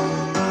Finn.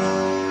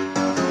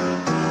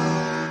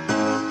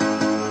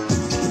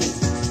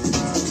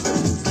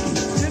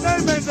 Your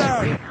name ain't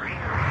down.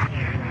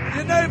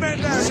 Your name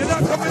ain't down. You're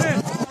not coming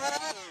in.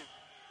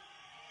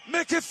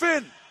 Mickey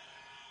Finn.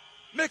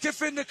 Mickey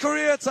Finn, the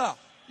creator.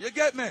 You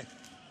get me?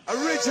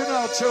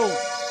 Original tune.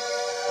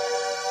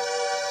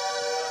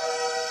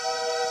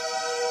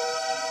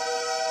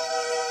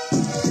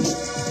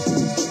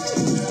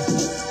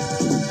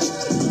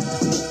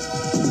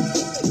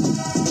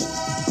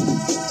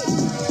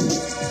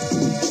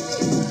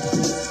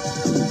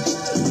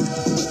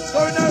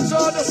 Going out to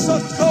all the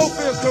Sutton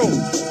Coldfield crew.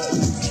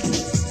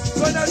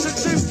 Going out to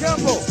Jim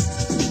Campbell.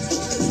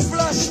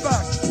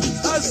 Flashback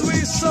as we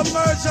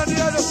submerge on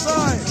the other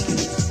side.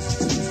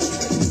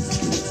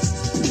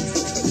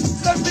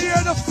 Let me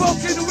hear the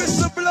fucking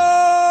whistle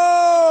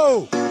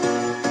blow!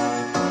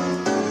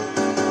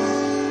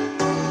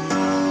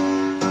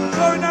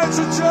 Going out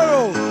to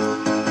Gerald.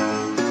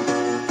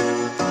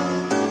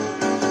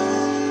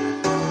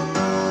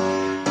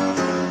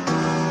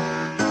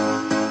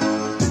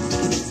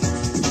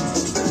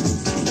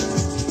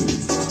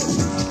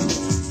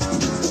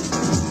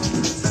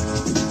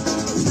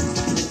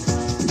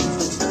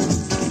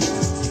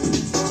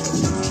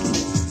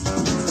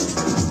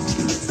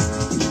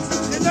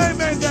 Your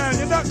name ain't down,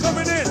 you're not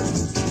coming in.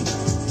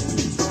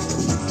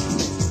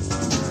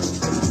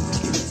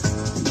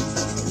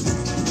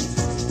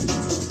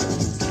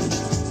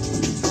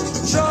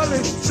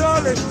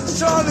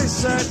 Charlie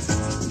said,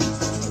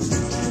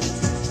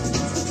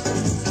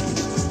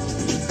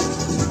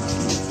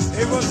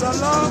 It was a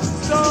long,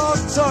 dark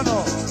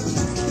tunnel.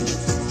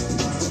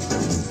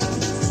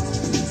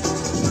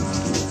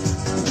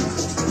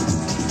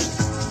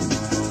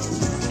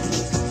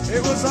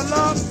 It was a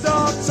long,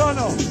 dark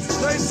tunnel.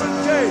 Jason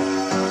K.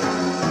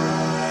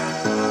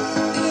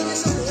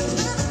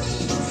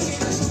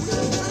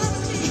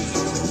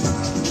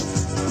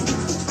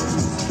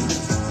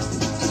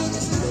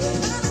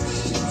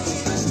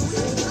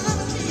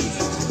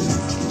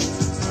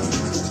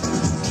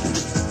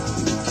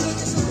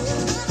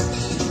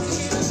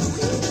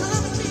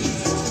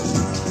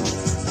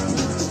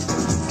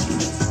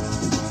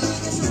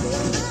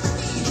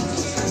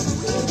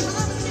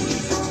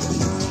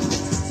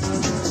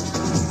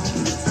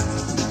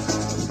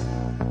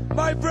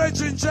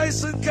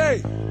 Jason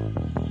K.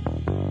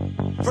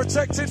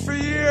 Protected for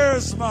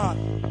years, man.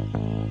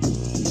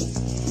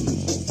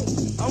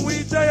 And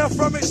we there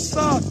from its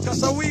start,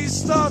 cause we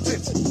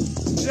started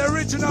the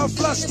original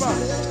Flashback.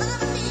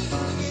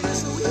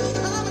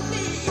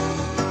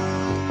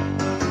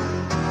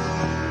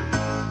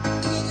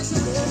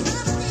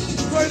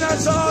 Going out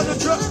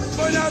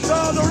to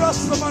all the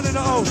Rasta man in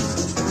the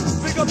house.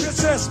 Pick up your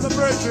chest, my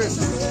brethren.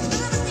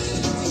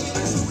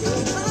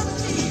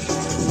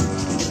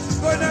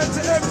 Going out to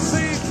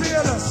MC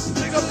Fearless.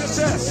 Pick up your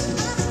chest.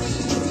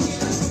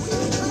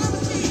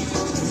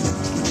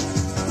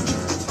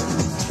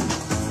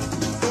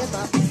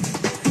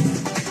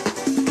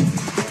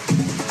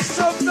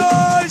 Some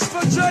noise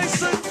for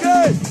Jason K.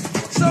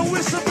 Some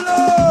whistle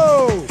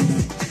blow.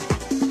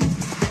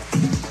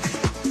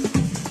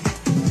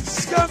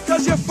 Skunk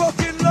as you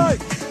fucking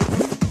like.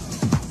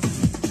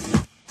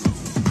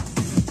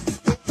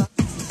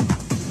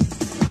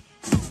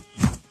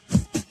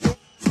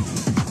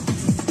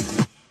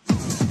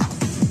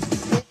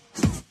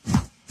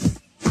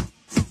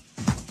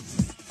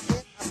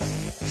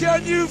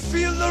 Can you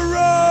feel the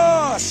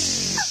rush?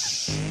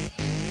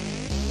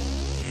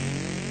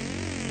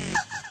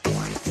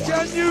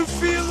 Can you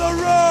feel the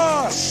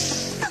rush?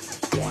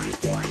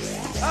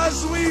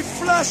 As we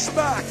flash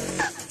back.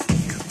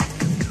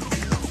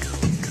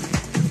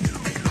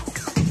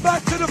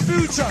 Back to the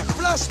future,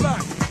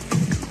 flashback.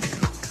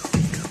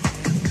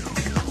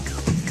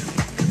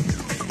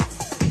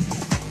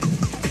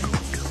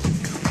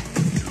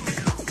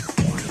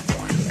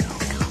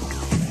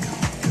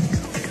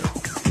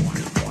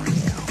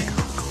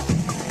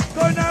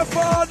 For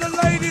all the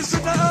ladies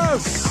in the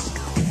house,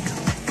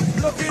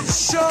 looking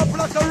sharp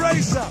like a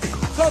razor,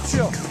 got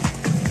you.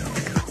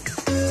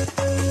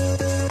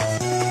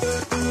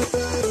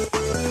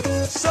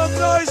 Some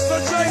noise for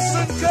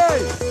Jason K.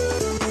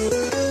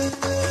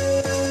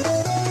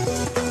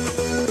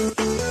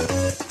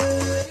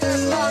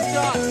 Yes, long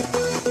John.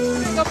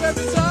 Pick up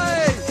every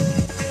time.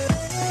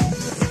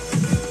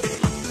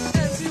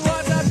 MC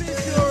One, that be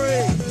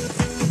Fury.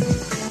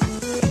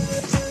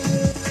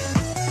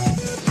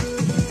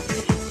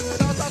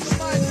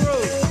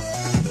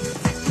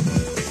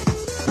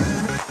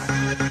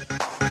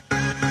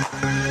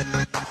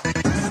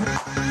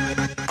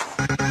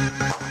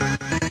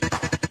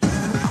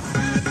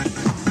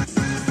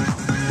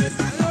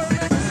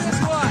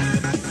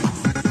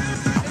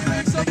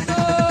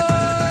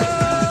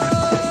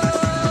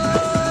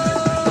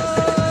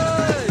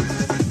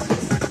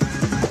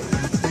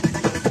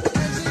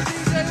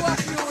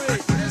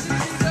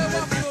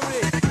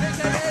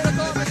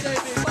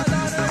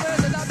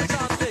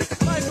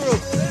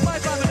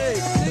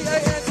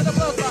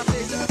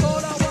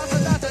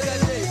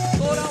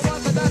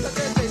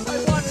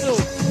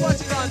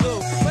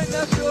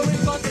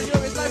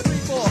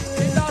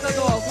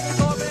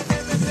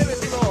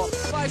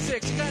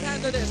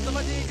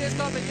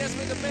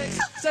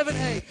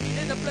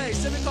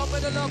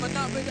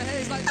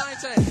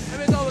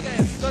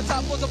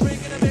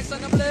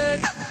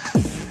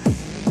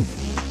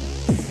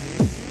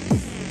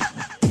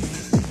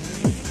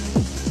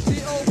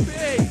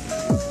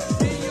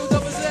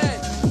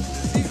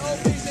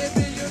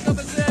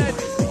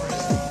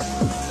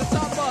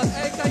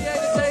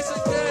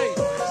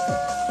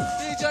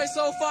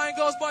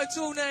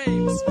 Two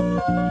names.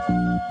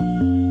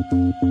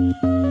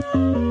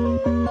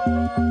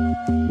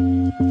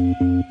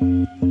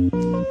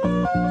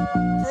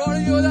 For all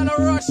of you that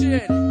are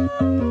rushing,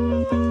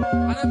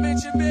 and I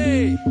mention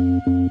me,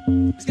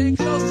 it's getting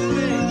close to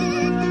me,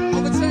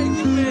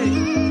 overtaking me,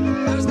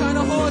 and it's kind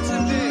of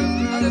haunting me,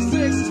 and it's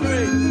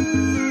 6-3.